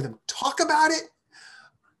 Neither of them talk about it.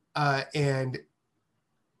 And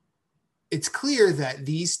it's clear that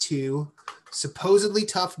these two supposedly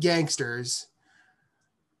tough gangsters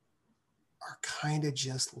are kind of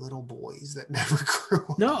just little boys that never grew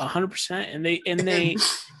up. No, 100%.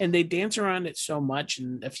 And they dance around it so much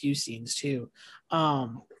in a few scenes too.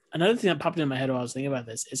 Another thing that popped in my head while I was thinking about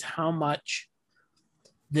this is how much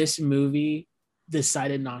this movie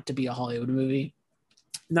decided not to be a Hollywood movie.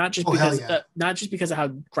 Not just because of how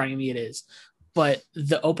grimy it is, but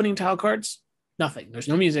the opening title cards, nothing. There's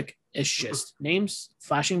no music. It's just names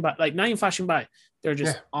flashing by, like not even flashing by. They're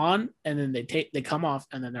just on, and then they come off,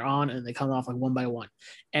 and then they're on, and they come off like one by one.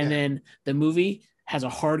 And then the movie has a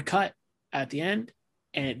hard cut at the end,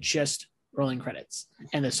 and it just rolling credits.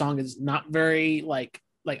 And the song is not very like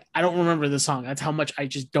I don't remember the song. That's how much I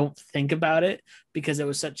just don't think about it, because it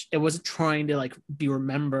wasn't trying to like be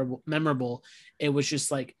memorable. It was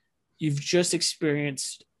just like, you've just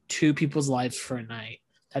experienced two people's lives for a night.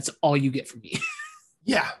 That's all you get from me.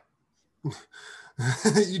 Yeah.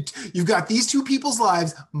 You've got these two people's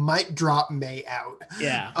lives, mic drop, May out.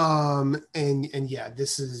 Yeah. And yeah,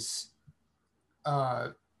 this is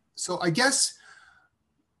so I guess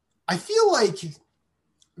I feel like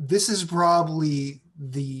this is probably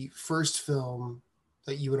the first film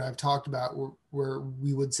that you and I have talked about where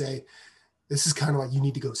we would say, this is kind of like, you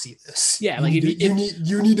need to go see this. Yeah,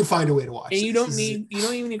 you need to find a way to watch. And you don't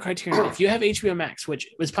even need Criterion. If you have HBO Max, which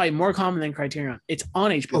was probably more common than Criterion, it's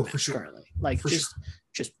on HBO Max currently. Like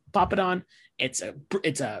just pop it on. It's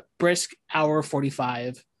a brisk hour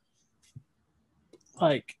 45.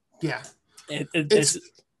 Like yeah, it's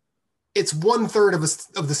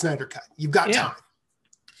 1/3 of the Snyder Cut. You've got time.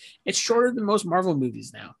 It's shorter than most Marvel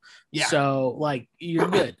movies now. Yeah. So like, you're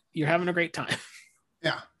good. You're having a great time.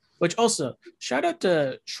 Yeah. Which also, shout out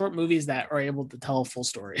to short movies that are able to tell a full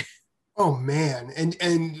story. Oh man,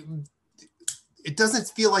 and it doesn't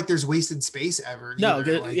feel like there's wasted space ever. No,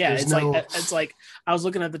 like, yeah, it's like I was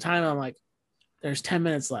looking at the time, and I'm like, there's 10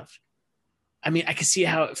 minutes left. I mean, I could see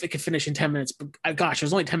how if it could finish in 10 minutes, but gosh,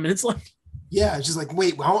 there's only 10 minutes left. Yeah, it's just like,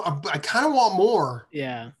 wait, well, I kind of want more.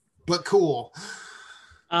 Yeah, but cool.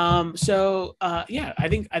 So I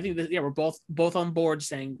think that we're both on board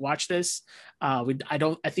saying watch this. I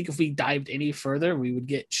think if we dived any further, we would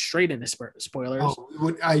get straight into spoilers.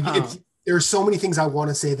 There's so many things I want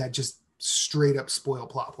to say that just straight up spoil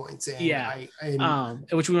plot points. And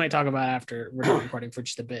which we might talk about after we're done recording for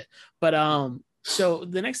just a bit. But so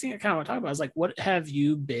the next thing I kind of want to talk about is like, what have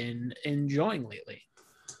you been enjoying lately?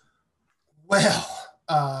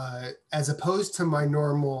 Well, as opposed to my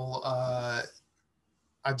normal,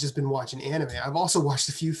 I've just been watching anime. I've also watched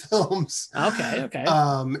a few films. Okay.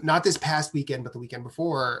 Not this past weekend, but the weekend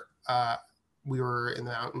before. We were in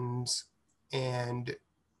the mountains and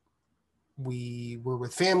we were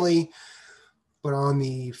with family. But on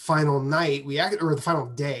the final night, or the final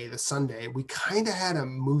day, the Sunday, we kind of had a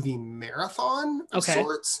movie marathon of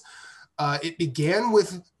sorts. It began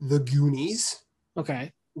with The Goonies.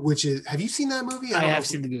 Okay. Which is, have you seen that movie? I have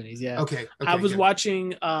seen The Goonies, yeah. Okay. I was good.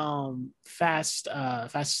 watching Fast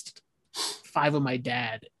Five with my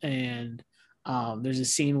dad, and there's a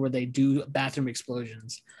scene where they do bathroom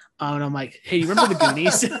explosions. And I'm like, hey, you remember The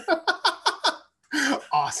Goonies?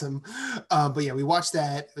 Awesome. But yeah, we watched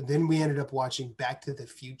that. But then we ended up watching Back to the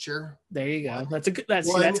Future. There you go.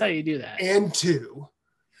 That's how you do that. And 2.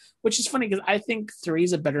 Which is funny because I think 3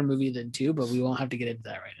 is a better movie than 2, but we won't have to get into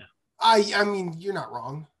that right now. I mean, you're not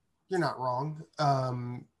wrong.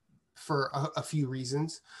 For a few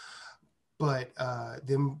reasons. But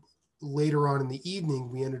then later on in the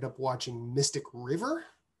evening, we ended up watching Mystic River.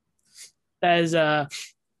 That is a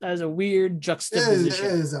weird juxtaposition.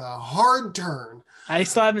 It is a hard turn. I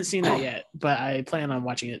still haven't seen that yet, but I plan on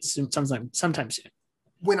watching it sometime soon.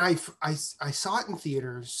 When I saw it in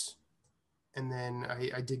theaters, and then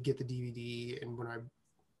I did get the DVD, and when I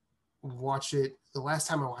watched it, the last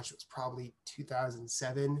time I watched it was probably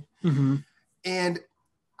 2007. Mm-hmm. And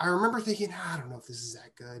I remember thinking, I don't know if this is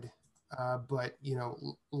that good. But,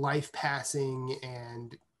 life passing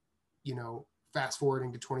and, fast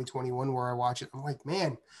forwarding to 2021 where I watch it, I'm like,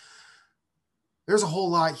 man, there's a whole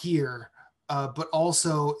lot here. But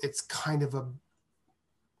also it's kind of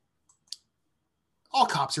all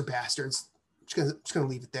cops are bastards. I'm just gonna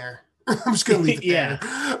leave it there. I'm just gonna leave it there.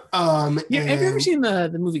 Have you ever seen the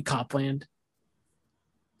movie Copland?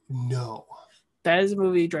 No. That is a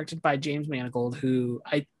movie directed by James Mangold, who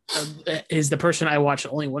is the person I watched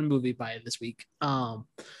only one movie by this week.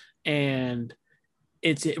 And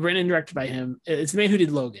it's written and directed by him. It's the man who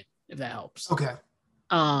did Logan, if that helps. Okay.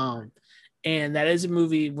 And that is a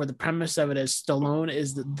movie where the premise of it is Stallone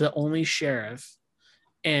is the only sheriff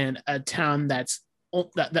in a town that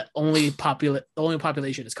only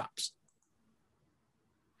population is cops.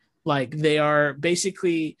 Like they are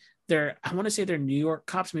basically I want to say they're New York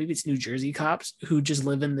cops, maybe it's New Jersey cops who just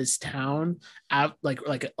live in this town out like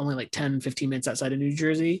only like 10, 15 minutes outside of New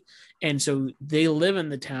Jersey. And so they live in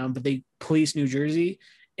the town, but they police New Jersey,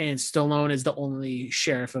 and Stallone is the only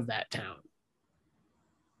sheriff of that town.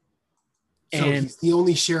 So he's the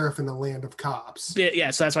only sheriff in the land of cops.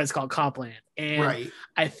 Yeah, so that's why it's called Copland. And right.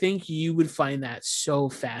 I think you would find that so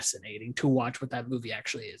fascinating to watch what that movie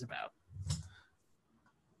actually is about.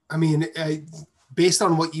 I mean, based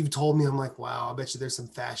on what you've told me, I'm like, wow, I bet you there's some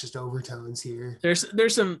fascist overtones here. There's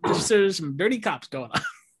some dirty cops going on.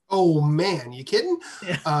 Oh man, you kidding?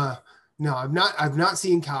 Yeah. No, I've not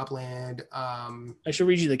seen Copland. I should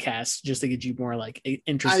read you the cast just to get you more like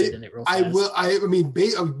interested in it real fast. I will. I mean,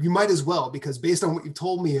 you might as well, because based on what you've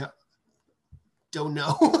told me, don't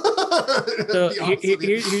know. So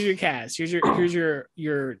here's your cast. Here's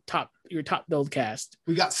your top build cast.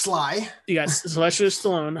 We got Sly. You got Sylvester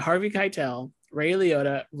Stallone, Harvey Keitel, Ray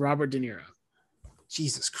Liotta, Robert De Niro.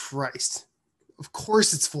 Jesus Christ! Of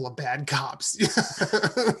course, it's full of bad cops.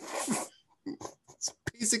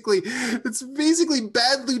 It's basically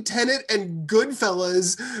Bad Lieutenant and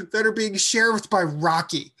Goodfellas that are being sheriffed by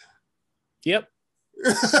Rocky. Yep.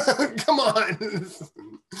 Come on.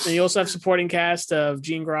 And you also have supporting cast of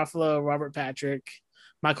Gene Garofalo, Robert Patrick,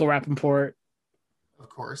 Michael Rappaport. Of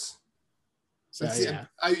course. So yeah.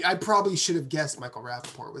 I probably should have guessed Michael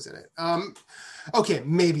Rappaport was in it. Okay,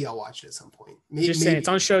 maybe I'll watch it at some point. Just saying, it's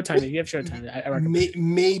on Showtime. If you have Showtime, I recommend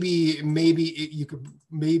you could,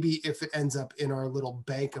 if it ends up in our little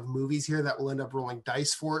bank of movies here, that will end up rolling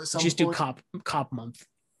dice for it at some just point. do Cop month.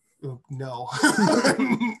 No.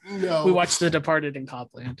 No. We watched The Departed in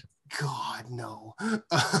Copland. God, no.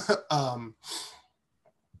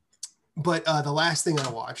 But the last thing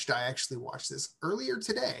I actually watched this earlier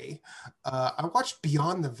today. I watched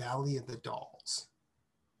Beyond the Valley of the Dolls.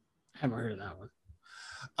 I haven't heard of that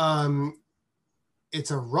one.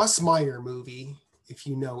 It's a Russ Meyer movie. If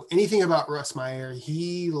you know anything about Russ Meyer,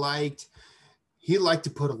 he liked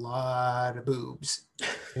to put a lot of boobs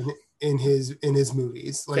in his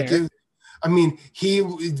movies. Like, him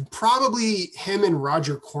and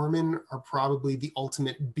Roger Corman are probably the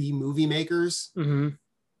ultimate B movie makers. Mm-hmm.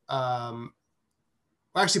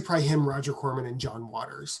 Actually, probably him, Roger Corman, and John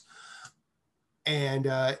Waters. And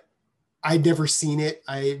I'd never seen it.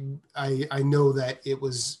 I know that it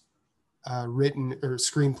was written, or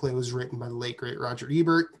screenplay was written by the late great Roger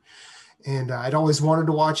Ebert, And I'd always wanted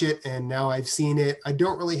to watch it, and now I've seen it. I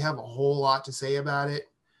don't really have a whole lot to say about it,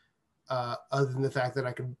 other than the fact that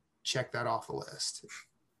I could check that off the list.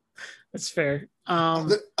 That's fair.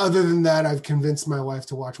 Other than that, I've convinced my wife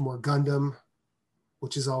to watch more Gundam,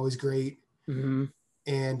 which is always great. Mm-hmm.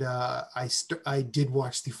 And I did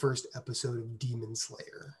watch the first episode of Demon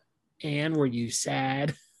Slayer. And were you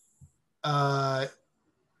sad?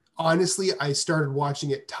 Honestly, I started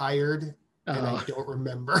watching it tired, and I don't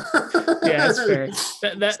remember. Yeah, that's fair.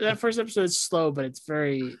 That first episode is slow, but it's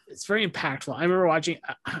very impactful. I remember watching.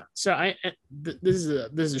 This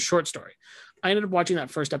is a short story. I ended up watching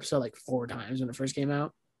that first episode like 4 times when it first came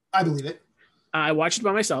out. I believe it. I watched it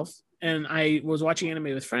by myself, and I was watching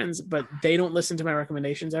anime with friends, but they don't listen to my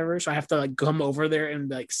recommendations ever, so I have to like come over there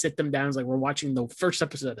and like sit them down. It's like, we're watching the first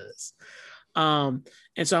episode of this.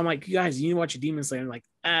 And so I'm like, you guys, you need to watch a Demon Slayer. I'm like,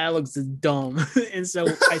 it looks dumb. And so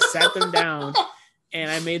I sat them down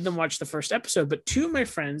and I made them watch the first episode, but 2 of my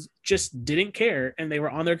friends just didn't care, and they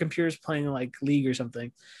were on their computers playing like League or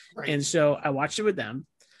something. Right. And so I watched it with them,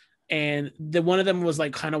 and one of them was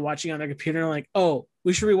like kind of watching on their computer, and I'm like, oh,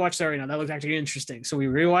 we should rewatch that right now. That looks actually interesting. So we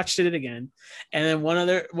rewatched it again. And then one of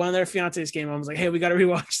their fiancés came on and was like, hey, we got to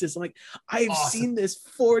rewatch this. I'm like, I've seen this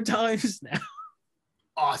 4 times now.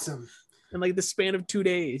 Awesome. In like the span of 2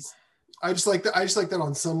 days. I just like that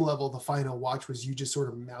on some level. The final watch was you just sort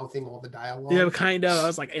of mouthing all the dialogue. Yeah, kind of. I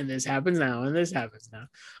was like, and this happens now, and this happens now.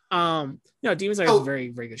 Demon Slayer is a very,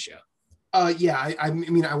 very good show. Yeah, I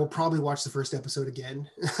mean, I will probably watch the first episode again.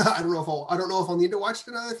 I don't know if I'll need to watch it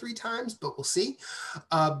another 3 times, but we'll see.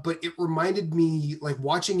 But it reminded me, like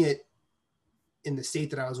watching it in the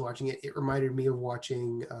state that I was watching it, it reminded me of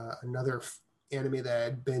watching another anime that I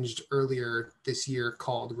had binged earlier this year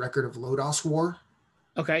called Record of Lodoss War.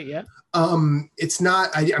 Okay, yeah. It's not.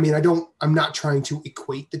 I'm not trying to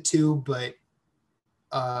equate the two, but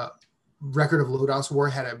Record of Lodoss War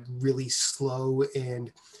had a really slow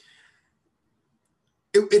and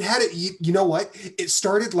it had it. You know what? It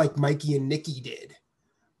started like Mikey and Nikki did,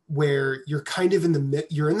 where you're kind of in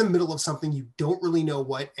the middle of something, you don't really know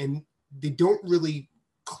what, and they don't really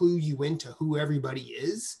clue you into who everybody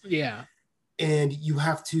is. Yeah. And you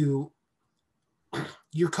have to,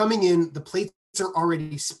 you're coming in, the plates are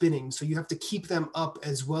already spinning, so you have to keep them up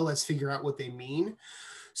as well as figure out what they mean.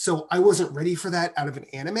 So I wasn't ready for that out of an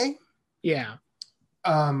anime. Yeah.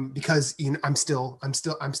 Because I'm still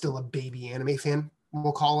a baby anime fan,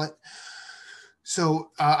 we'll call it.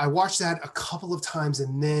 So I watched that a couple of times,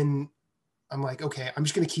 and then I'm like, okay, I'm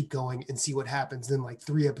just gonna keep going and see what happens. Then like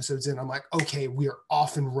 3 episodes in, I'm like, okay, we are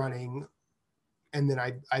off and running. And then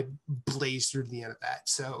I blazed through to the end of that.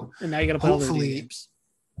 So and now you gotta play all the games.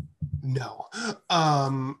 No.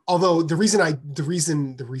 Although the reason I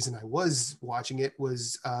was watching it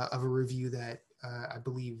was of a review that I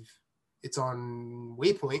believe it's on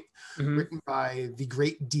Waypoint, written by the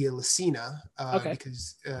great Dia Lucena,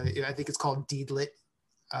 because I think it's called Deedlit.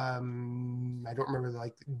 I don't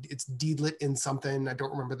remember it's Deedlit in something. I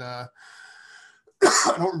don't remember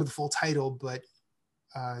the full title, but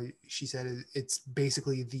she said it's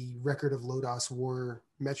basically the Record of Lodoss War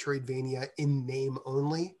Metroidvania in name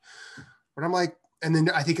only. But I'm like, and then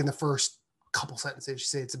I think in the first couple sentences she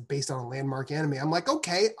said it's based on a landmark anime. I'm like,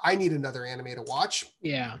 okay, I need another anime to watch.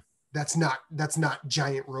 Yeah, that's not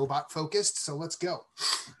giant robot focused. So let's go.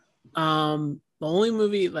 The only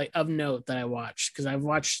movie like of note that I watched, because I've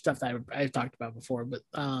watched stuff that I've talked about before, but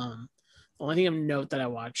the only thing of note that I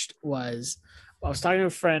watched was I was talking to a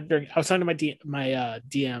friend I was talking to my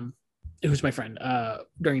DM, who's my friend,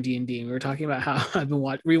 during D&D, and we were talking about how I've been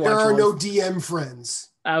rewatching. There are no DM friends.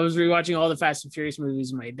 I was rewatching all the Fast and Furious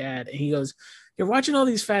movies with my dad, and he goes, "You're watching all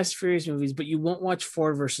these Fast and Furious movies, but you won't watch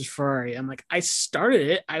Ford versus Ferrari." I'm like, I started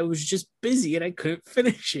it. I was just busy and I couldn't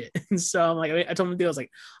finish it. And so I'm like, I told him, I was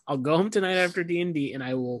like, I'll go home tonight after D&D and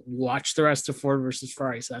I will watch the rest of Ford versus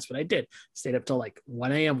Ferrari. So that's what I did. Stayed up till like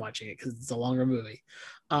 1 a.m. watching it because it's a longer movie.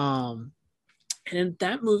 And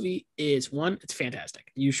that movie is it's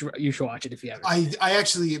fantastic. You should watch it if you haven't. I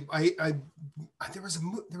actually there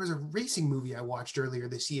was a racing movie I watched earlier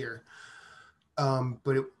this year,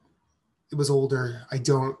 but it was older.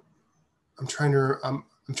 I'm trying to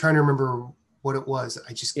remember what it was.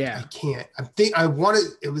 I can't.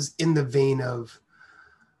 It was in the vein of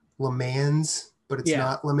Le Mans, but it's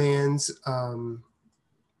not Le Mans.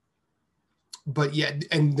 But yeah,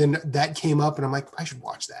 and then that came up and I'm like, I should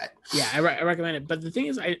watch that. Yeah, I recommend it. But the thing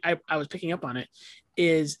is, I was picking up on it,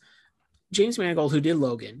 is James Mangold, who did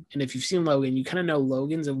Logan. And if you've seen Logan, you kind of know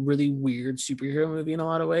Logan's a really weird superhero movie in a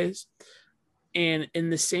lot of ways. And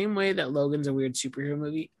in the same way that Logan's a weird superhero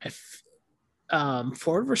movie,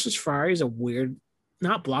 Ford versus Ferrari is a weird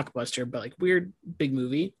not blockbuster, but like weird big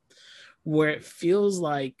movie where it feels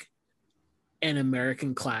like an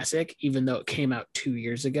American classic, even though it came out 2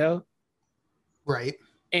 years ago. Right.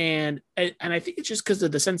 And I think it's just because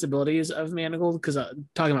of the sensibilities of Mangold. Because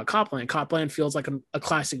talking about Copland feels like a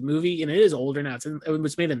classic movie, and it is older now. It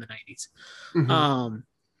was made in the 90s. Mm-hmm.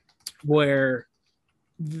 Where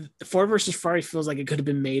Ford versus Ferrari feels like it could have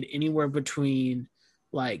been made anywhere between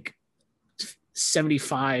like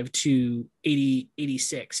 75 to 80,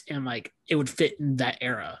 86, and like it would fit in that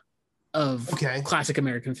era of classic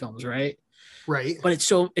American films, right? Right. But it's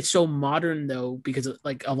so modern though, because of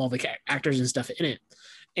like of all the actors and stuff in it.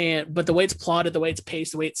 But the way it's plotted, the way it's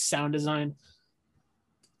paced, the way it's sound designed,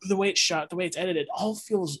 the way it's shot, the way it's edited, all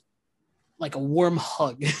feels like a warm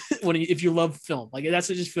hug if you love film. Like that's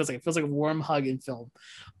what it just feels like. It feels like a warm hug in film.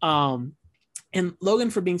 And Logan,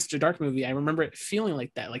 for being such a dark movie, I remember it feeling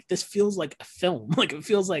like that. Like this feels like a film. Like it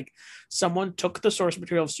feels like someone took the source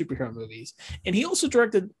material of superhero movies. And he also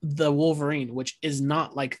directed The Wolverine, which is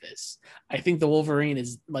not like this. I think The Wolverine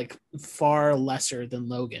is like far lesser than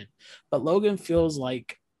Logan. But Logan feels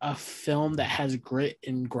like a film that has grit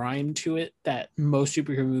and grime to it that most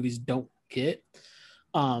superhero movies don't get.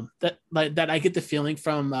 That I get the feeling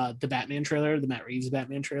from the Batman trailer, the Matt Reeves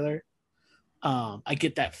Batman trailer. I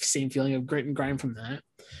get that same feeling of grit and grime from that.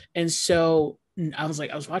 And so I was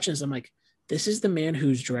watching this. I'm like, this is the man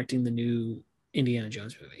who's directing the new Indiana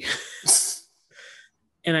Jones movie.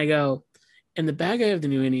 And I go, and the bad guy of the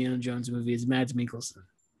new Indiana Jones movie is Mads Mikkelsen.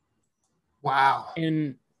 Wow.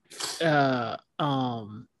 And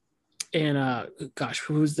gosh,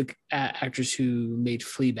 who's the actress who made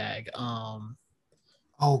Fleabag?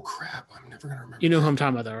 Oh crap! I'm never gonna remember. You know who I'm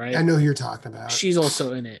talking about, though, right? I know who you're talking about. She's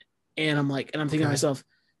also in it. And I'm thinking to myself,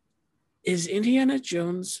 is Indiana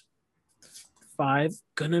Jones 5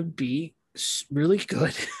 gonna be really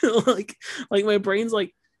good? like my brain's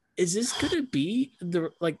like, is this gonna be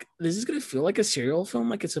is this gonna feel like a serial film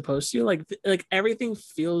like it's supposed to? Like everything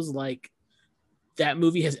feels like that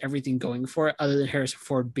movie has everything going for it other than Harrison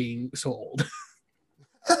Ford being so old.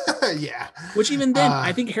 Yeah. Which even then,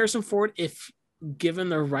 I think Harrison Ford, if given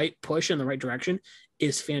the right push in the right direction,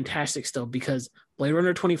 is fantastic still, because Blade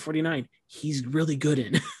Runner 2049, he's really good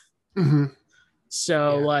in. Mm-hmm.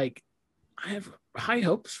 So like, I have high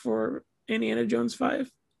hopes for Indiana Jones 5.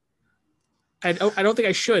 I don't think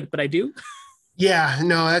I should, but I do. Yeah,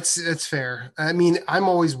 no, that's fair. I mean, I'm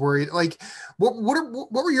always worried. Like, what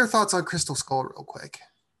were your thoughts on Crystal Skull, real quick?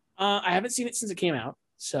 I haven't seen it since it came out,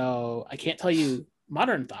 so I can't tell you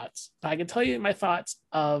modern thoughts, but I can tell you my thoughts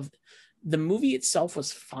of the movie itself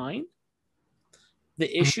was fine.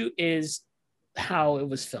 The issue is how it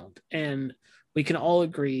was filmed. And we can all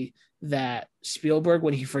agree that Spielberg,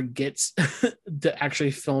 when he forgets to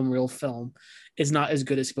actually film real film, is not as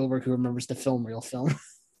good as Spielberg, who remembers to film real film.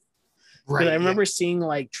 Right. I remember seeing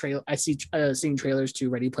like seeing trailers to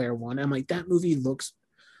Ready Player One. I'm like, that movie looks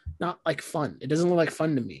not like fun. It doesn't look like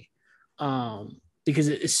fun to me.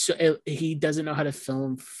 Because he doesn't know how to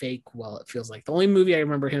film fake well, it feels like. The only movie I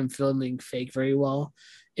remember him filming fake very well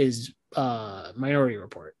is Minority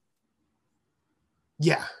Report.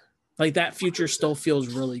 Yeah. Like that future still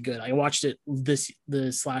feels really good. I watched it this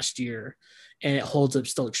last year and it holds up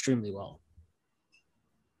still extremely well.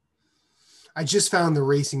 I just found the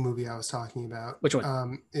racing movie I was talking about. Which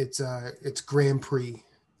one? It's Grand Prix.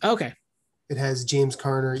 Okay. It has James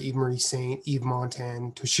Garner, Eve Marie Saint, Yves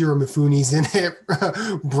Montand, Toshiro Mifune's in it,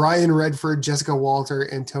 Brian Redford, Jessica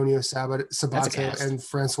Walter, Antonio Sabato, and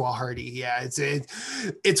Francois Hardy. Yeah, it's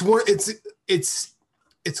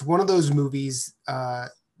one of those movies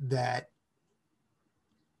that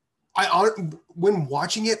when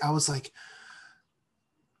watching it, I was like,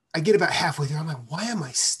 I get about halfway through, I'm like, why am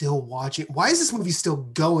I still watching? Why is this movie still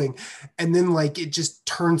going? And then like it just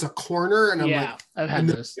turns a corner, and I'm like, I've had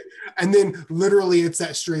this. And then literally it's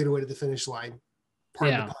that straightaway to the finish line.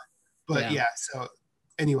 Pardon the pun. But so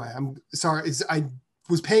anyway, I'm sorry. I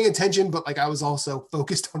was paying attention, but like I was also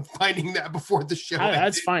focused on finding that before the show.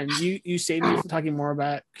 That's fine. You saved me from talking more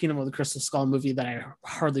about Kingdom of the Crystal Skull movie that I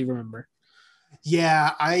hardly remember.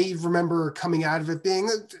 Yeah, I remember coming out of it being,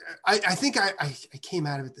 I think I came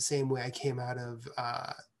out of it the same way I came out of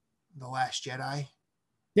The Last Jedi.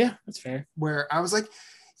 Yeah, that's fair. Where I was like,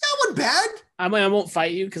 yeah, it wasn't bad. I won't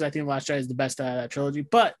fight you because I think The Last Jedi is the best out of that trilogy.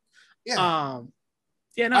 But yeah, no,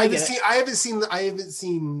 I haven't seen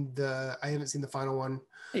the final one.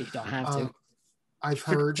 You don't have to. I've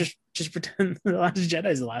heard. Just pretend The Last Jedi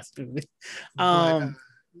is the last movie. No,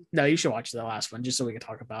 you should watch the last one just so we can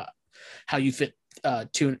talk about how you fit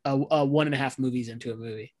 1.5 movies into a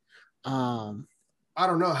movie. I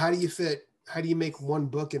don't know. How do you make one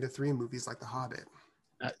book into 3 movies like The Hobbit?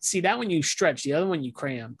 See, that one you stretch, the other one you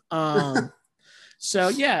cram. So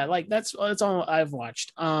yeah, like that's all I've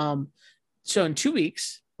watched. So in 2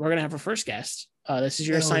 weeks, we're gonna have our first guest. This is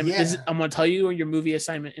your assignment. Yeah. I'm gonna tell you your movie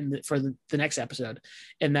assignment for the next episode,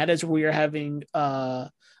 and that is we are having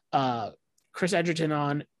Chris Edgerton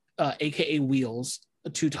on, aka Wheels,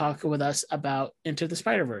 to talk with us about Into the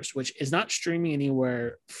Spider-Verse, which is not streaming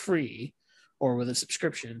anywhere free or with a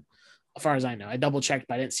subscription, as far as I know. I double checked,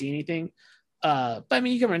 but I didn't see anything. But I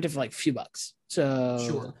mean, you can rent it for like a few bucks. So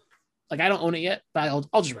Sure. like I don't own it yet, but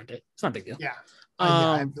I'll just rent it. It's not a big deal. Yeah.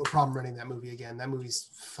 I have no problem renting that movie again. That movie's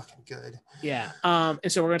fucking good. Yeah.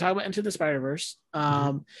 And so we're gonna talk about Into the Spider-Verse.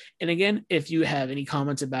 And again, if you have any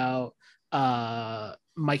comments about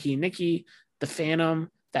Mikey and Nikki, the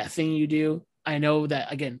Phantom, That Thing You Do, I know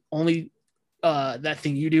that again, only That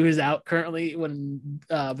Thing You Do is out currently when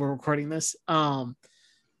we're recording this.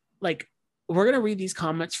 Like we're gonna read these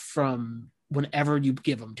comments from whenever you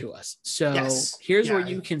give them to us. So here's where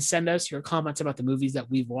you can send us your comments about the movies that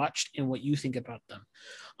we've watched and what you think about them.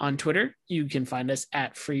 On Twitter, you can find us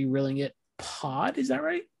at Free Reeling It Pod. Is that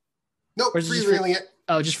right? Nope, Free Reeling It.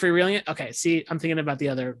 Oh, just Free Reeling It? Okay, see, I'm thinking about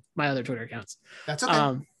my other Twitter accounts. That's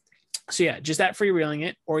okay. So yeah, just at Free Reeling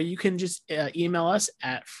It, or you can just email us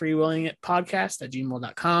at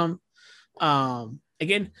freewheelingitpodcast@gmail.com.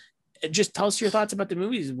 Again, just tell us your thoughts about the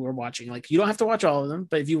movies we're watching. Like you don't have to watch all of them,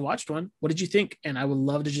 but if you watched one, what did you think? And I would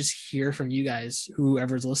love to just hear from you guys,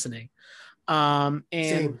 whoever's listening. And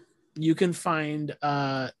Same. You can find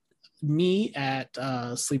me at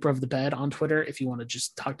Sleeper of the Bed on Twitter if you want to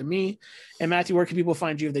just talk to me. And Matthew, where can people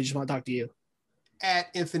find you if they just want to talk to you?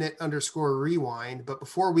 At _rewind. But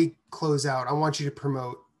before we close out, I want you to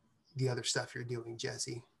promote the other stuff you're doing,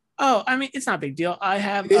 Jesse. Oh, I mean, it's not a big deal.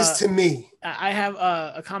 It is to me. I have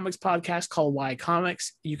a comics podcast called Why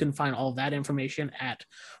Comics. You can find all of that information at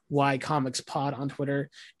Why Comics Pod on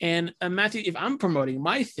Twitter. And Matthew, if I'm promoting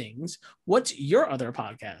my things, what's your other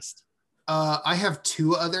podcast? I have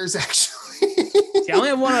two others, actually. See, I only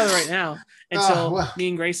have one other right now until me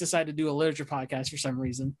and Grace decide to do a literature podcast for some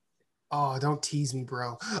reason. Oh, don't tease me,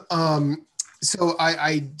 bro. So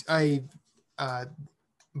I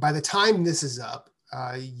by the time this is up,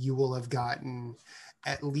 you will have gotten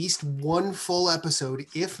at least one full episode,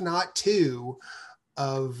 if not two,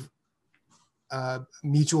 of a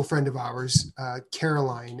mutual friend of ours,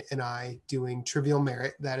 Caroline and I, doing Trivial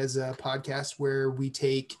Merit. That is a podcast where we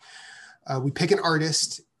pick an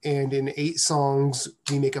artist, and in 8 songs,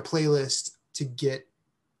 we make a playlist to get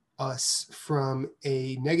us from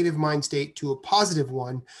a negative mind state to a positive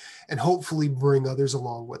one, and hopefully bring others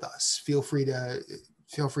along with us. Feel free to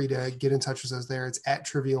get in touch with us there. It's at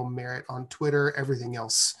Trivial Merit on Twitter. Everything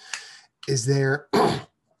else is there.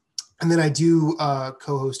 And then I do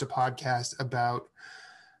co-host a podcast about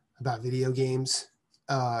video games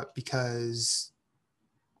because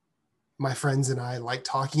my friends and I like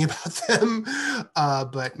talking about them.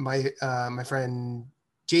 But my friend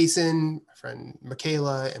Jason, my friend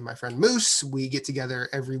Michaela, and my friend Moose, we get together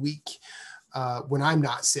every week when I'm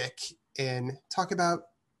not sick and talk about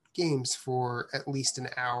games for at least an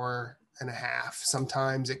hour and a half.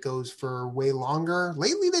 Sometimes it goes for way longer.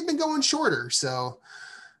 Lately, they've been going shorter, so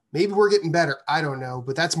maybe we're getting better. I don't know,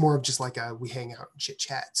 but that's more of just like we hang out and chit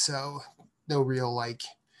chat. So no real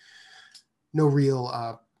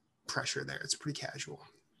pressure there. It's pretty casual.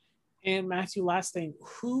 And Matthew, last thing,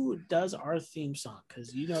 who does our theme song?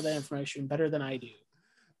 Because you know that information better than I do.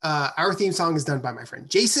 Our theme song is done by my friend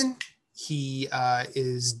Jason. He's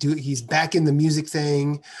back in the music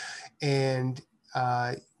thing, and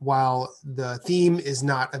while the theme is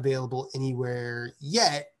not available anywhere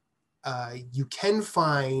yet, you can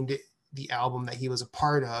find the album that he was a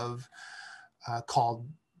part of called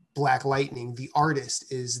Black Lightning. The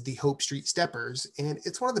artist is the Hope Street Steppers, and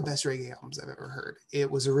it's one of the best reggae albums I've ever heard.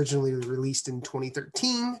 It was originally released in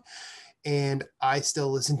 2013, and I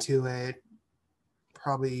still listen to it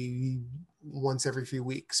probably once every few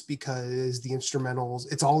weeks because the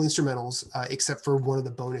instrumentals, it's all instrumentals except for one of the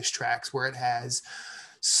bonus tracks where it has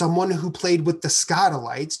someone who played with the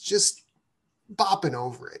Scotalites just bopping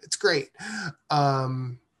over it. It's great.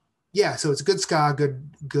 Yeah, so it's good ska, a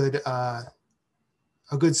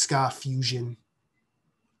good ska fusion,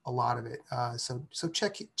 a lot of it. So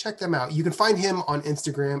check them out. You can find him on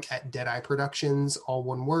Instagram at Deadeye Productions, all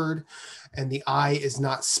one word, and the I is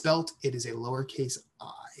not spelt; it is a lowercase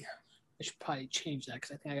I. I should probably change that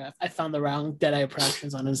because I think I found the wrong Deadeye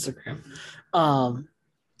Productions on Instagram.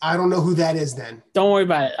 I don't know who that is then. Don't worry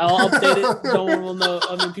about it. I'll update it. No one will know.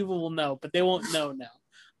 I mean, people will know, but they won't know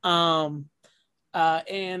now.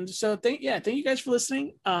 And so thank you guys for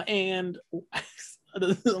listening. And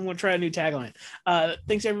I'm gonna try a new tagline.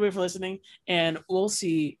 Thanks everybody for listening, and we'll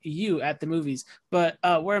see you at the movies. But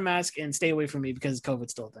wear a mask and stay away from me because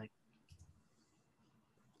COVID's still a thing.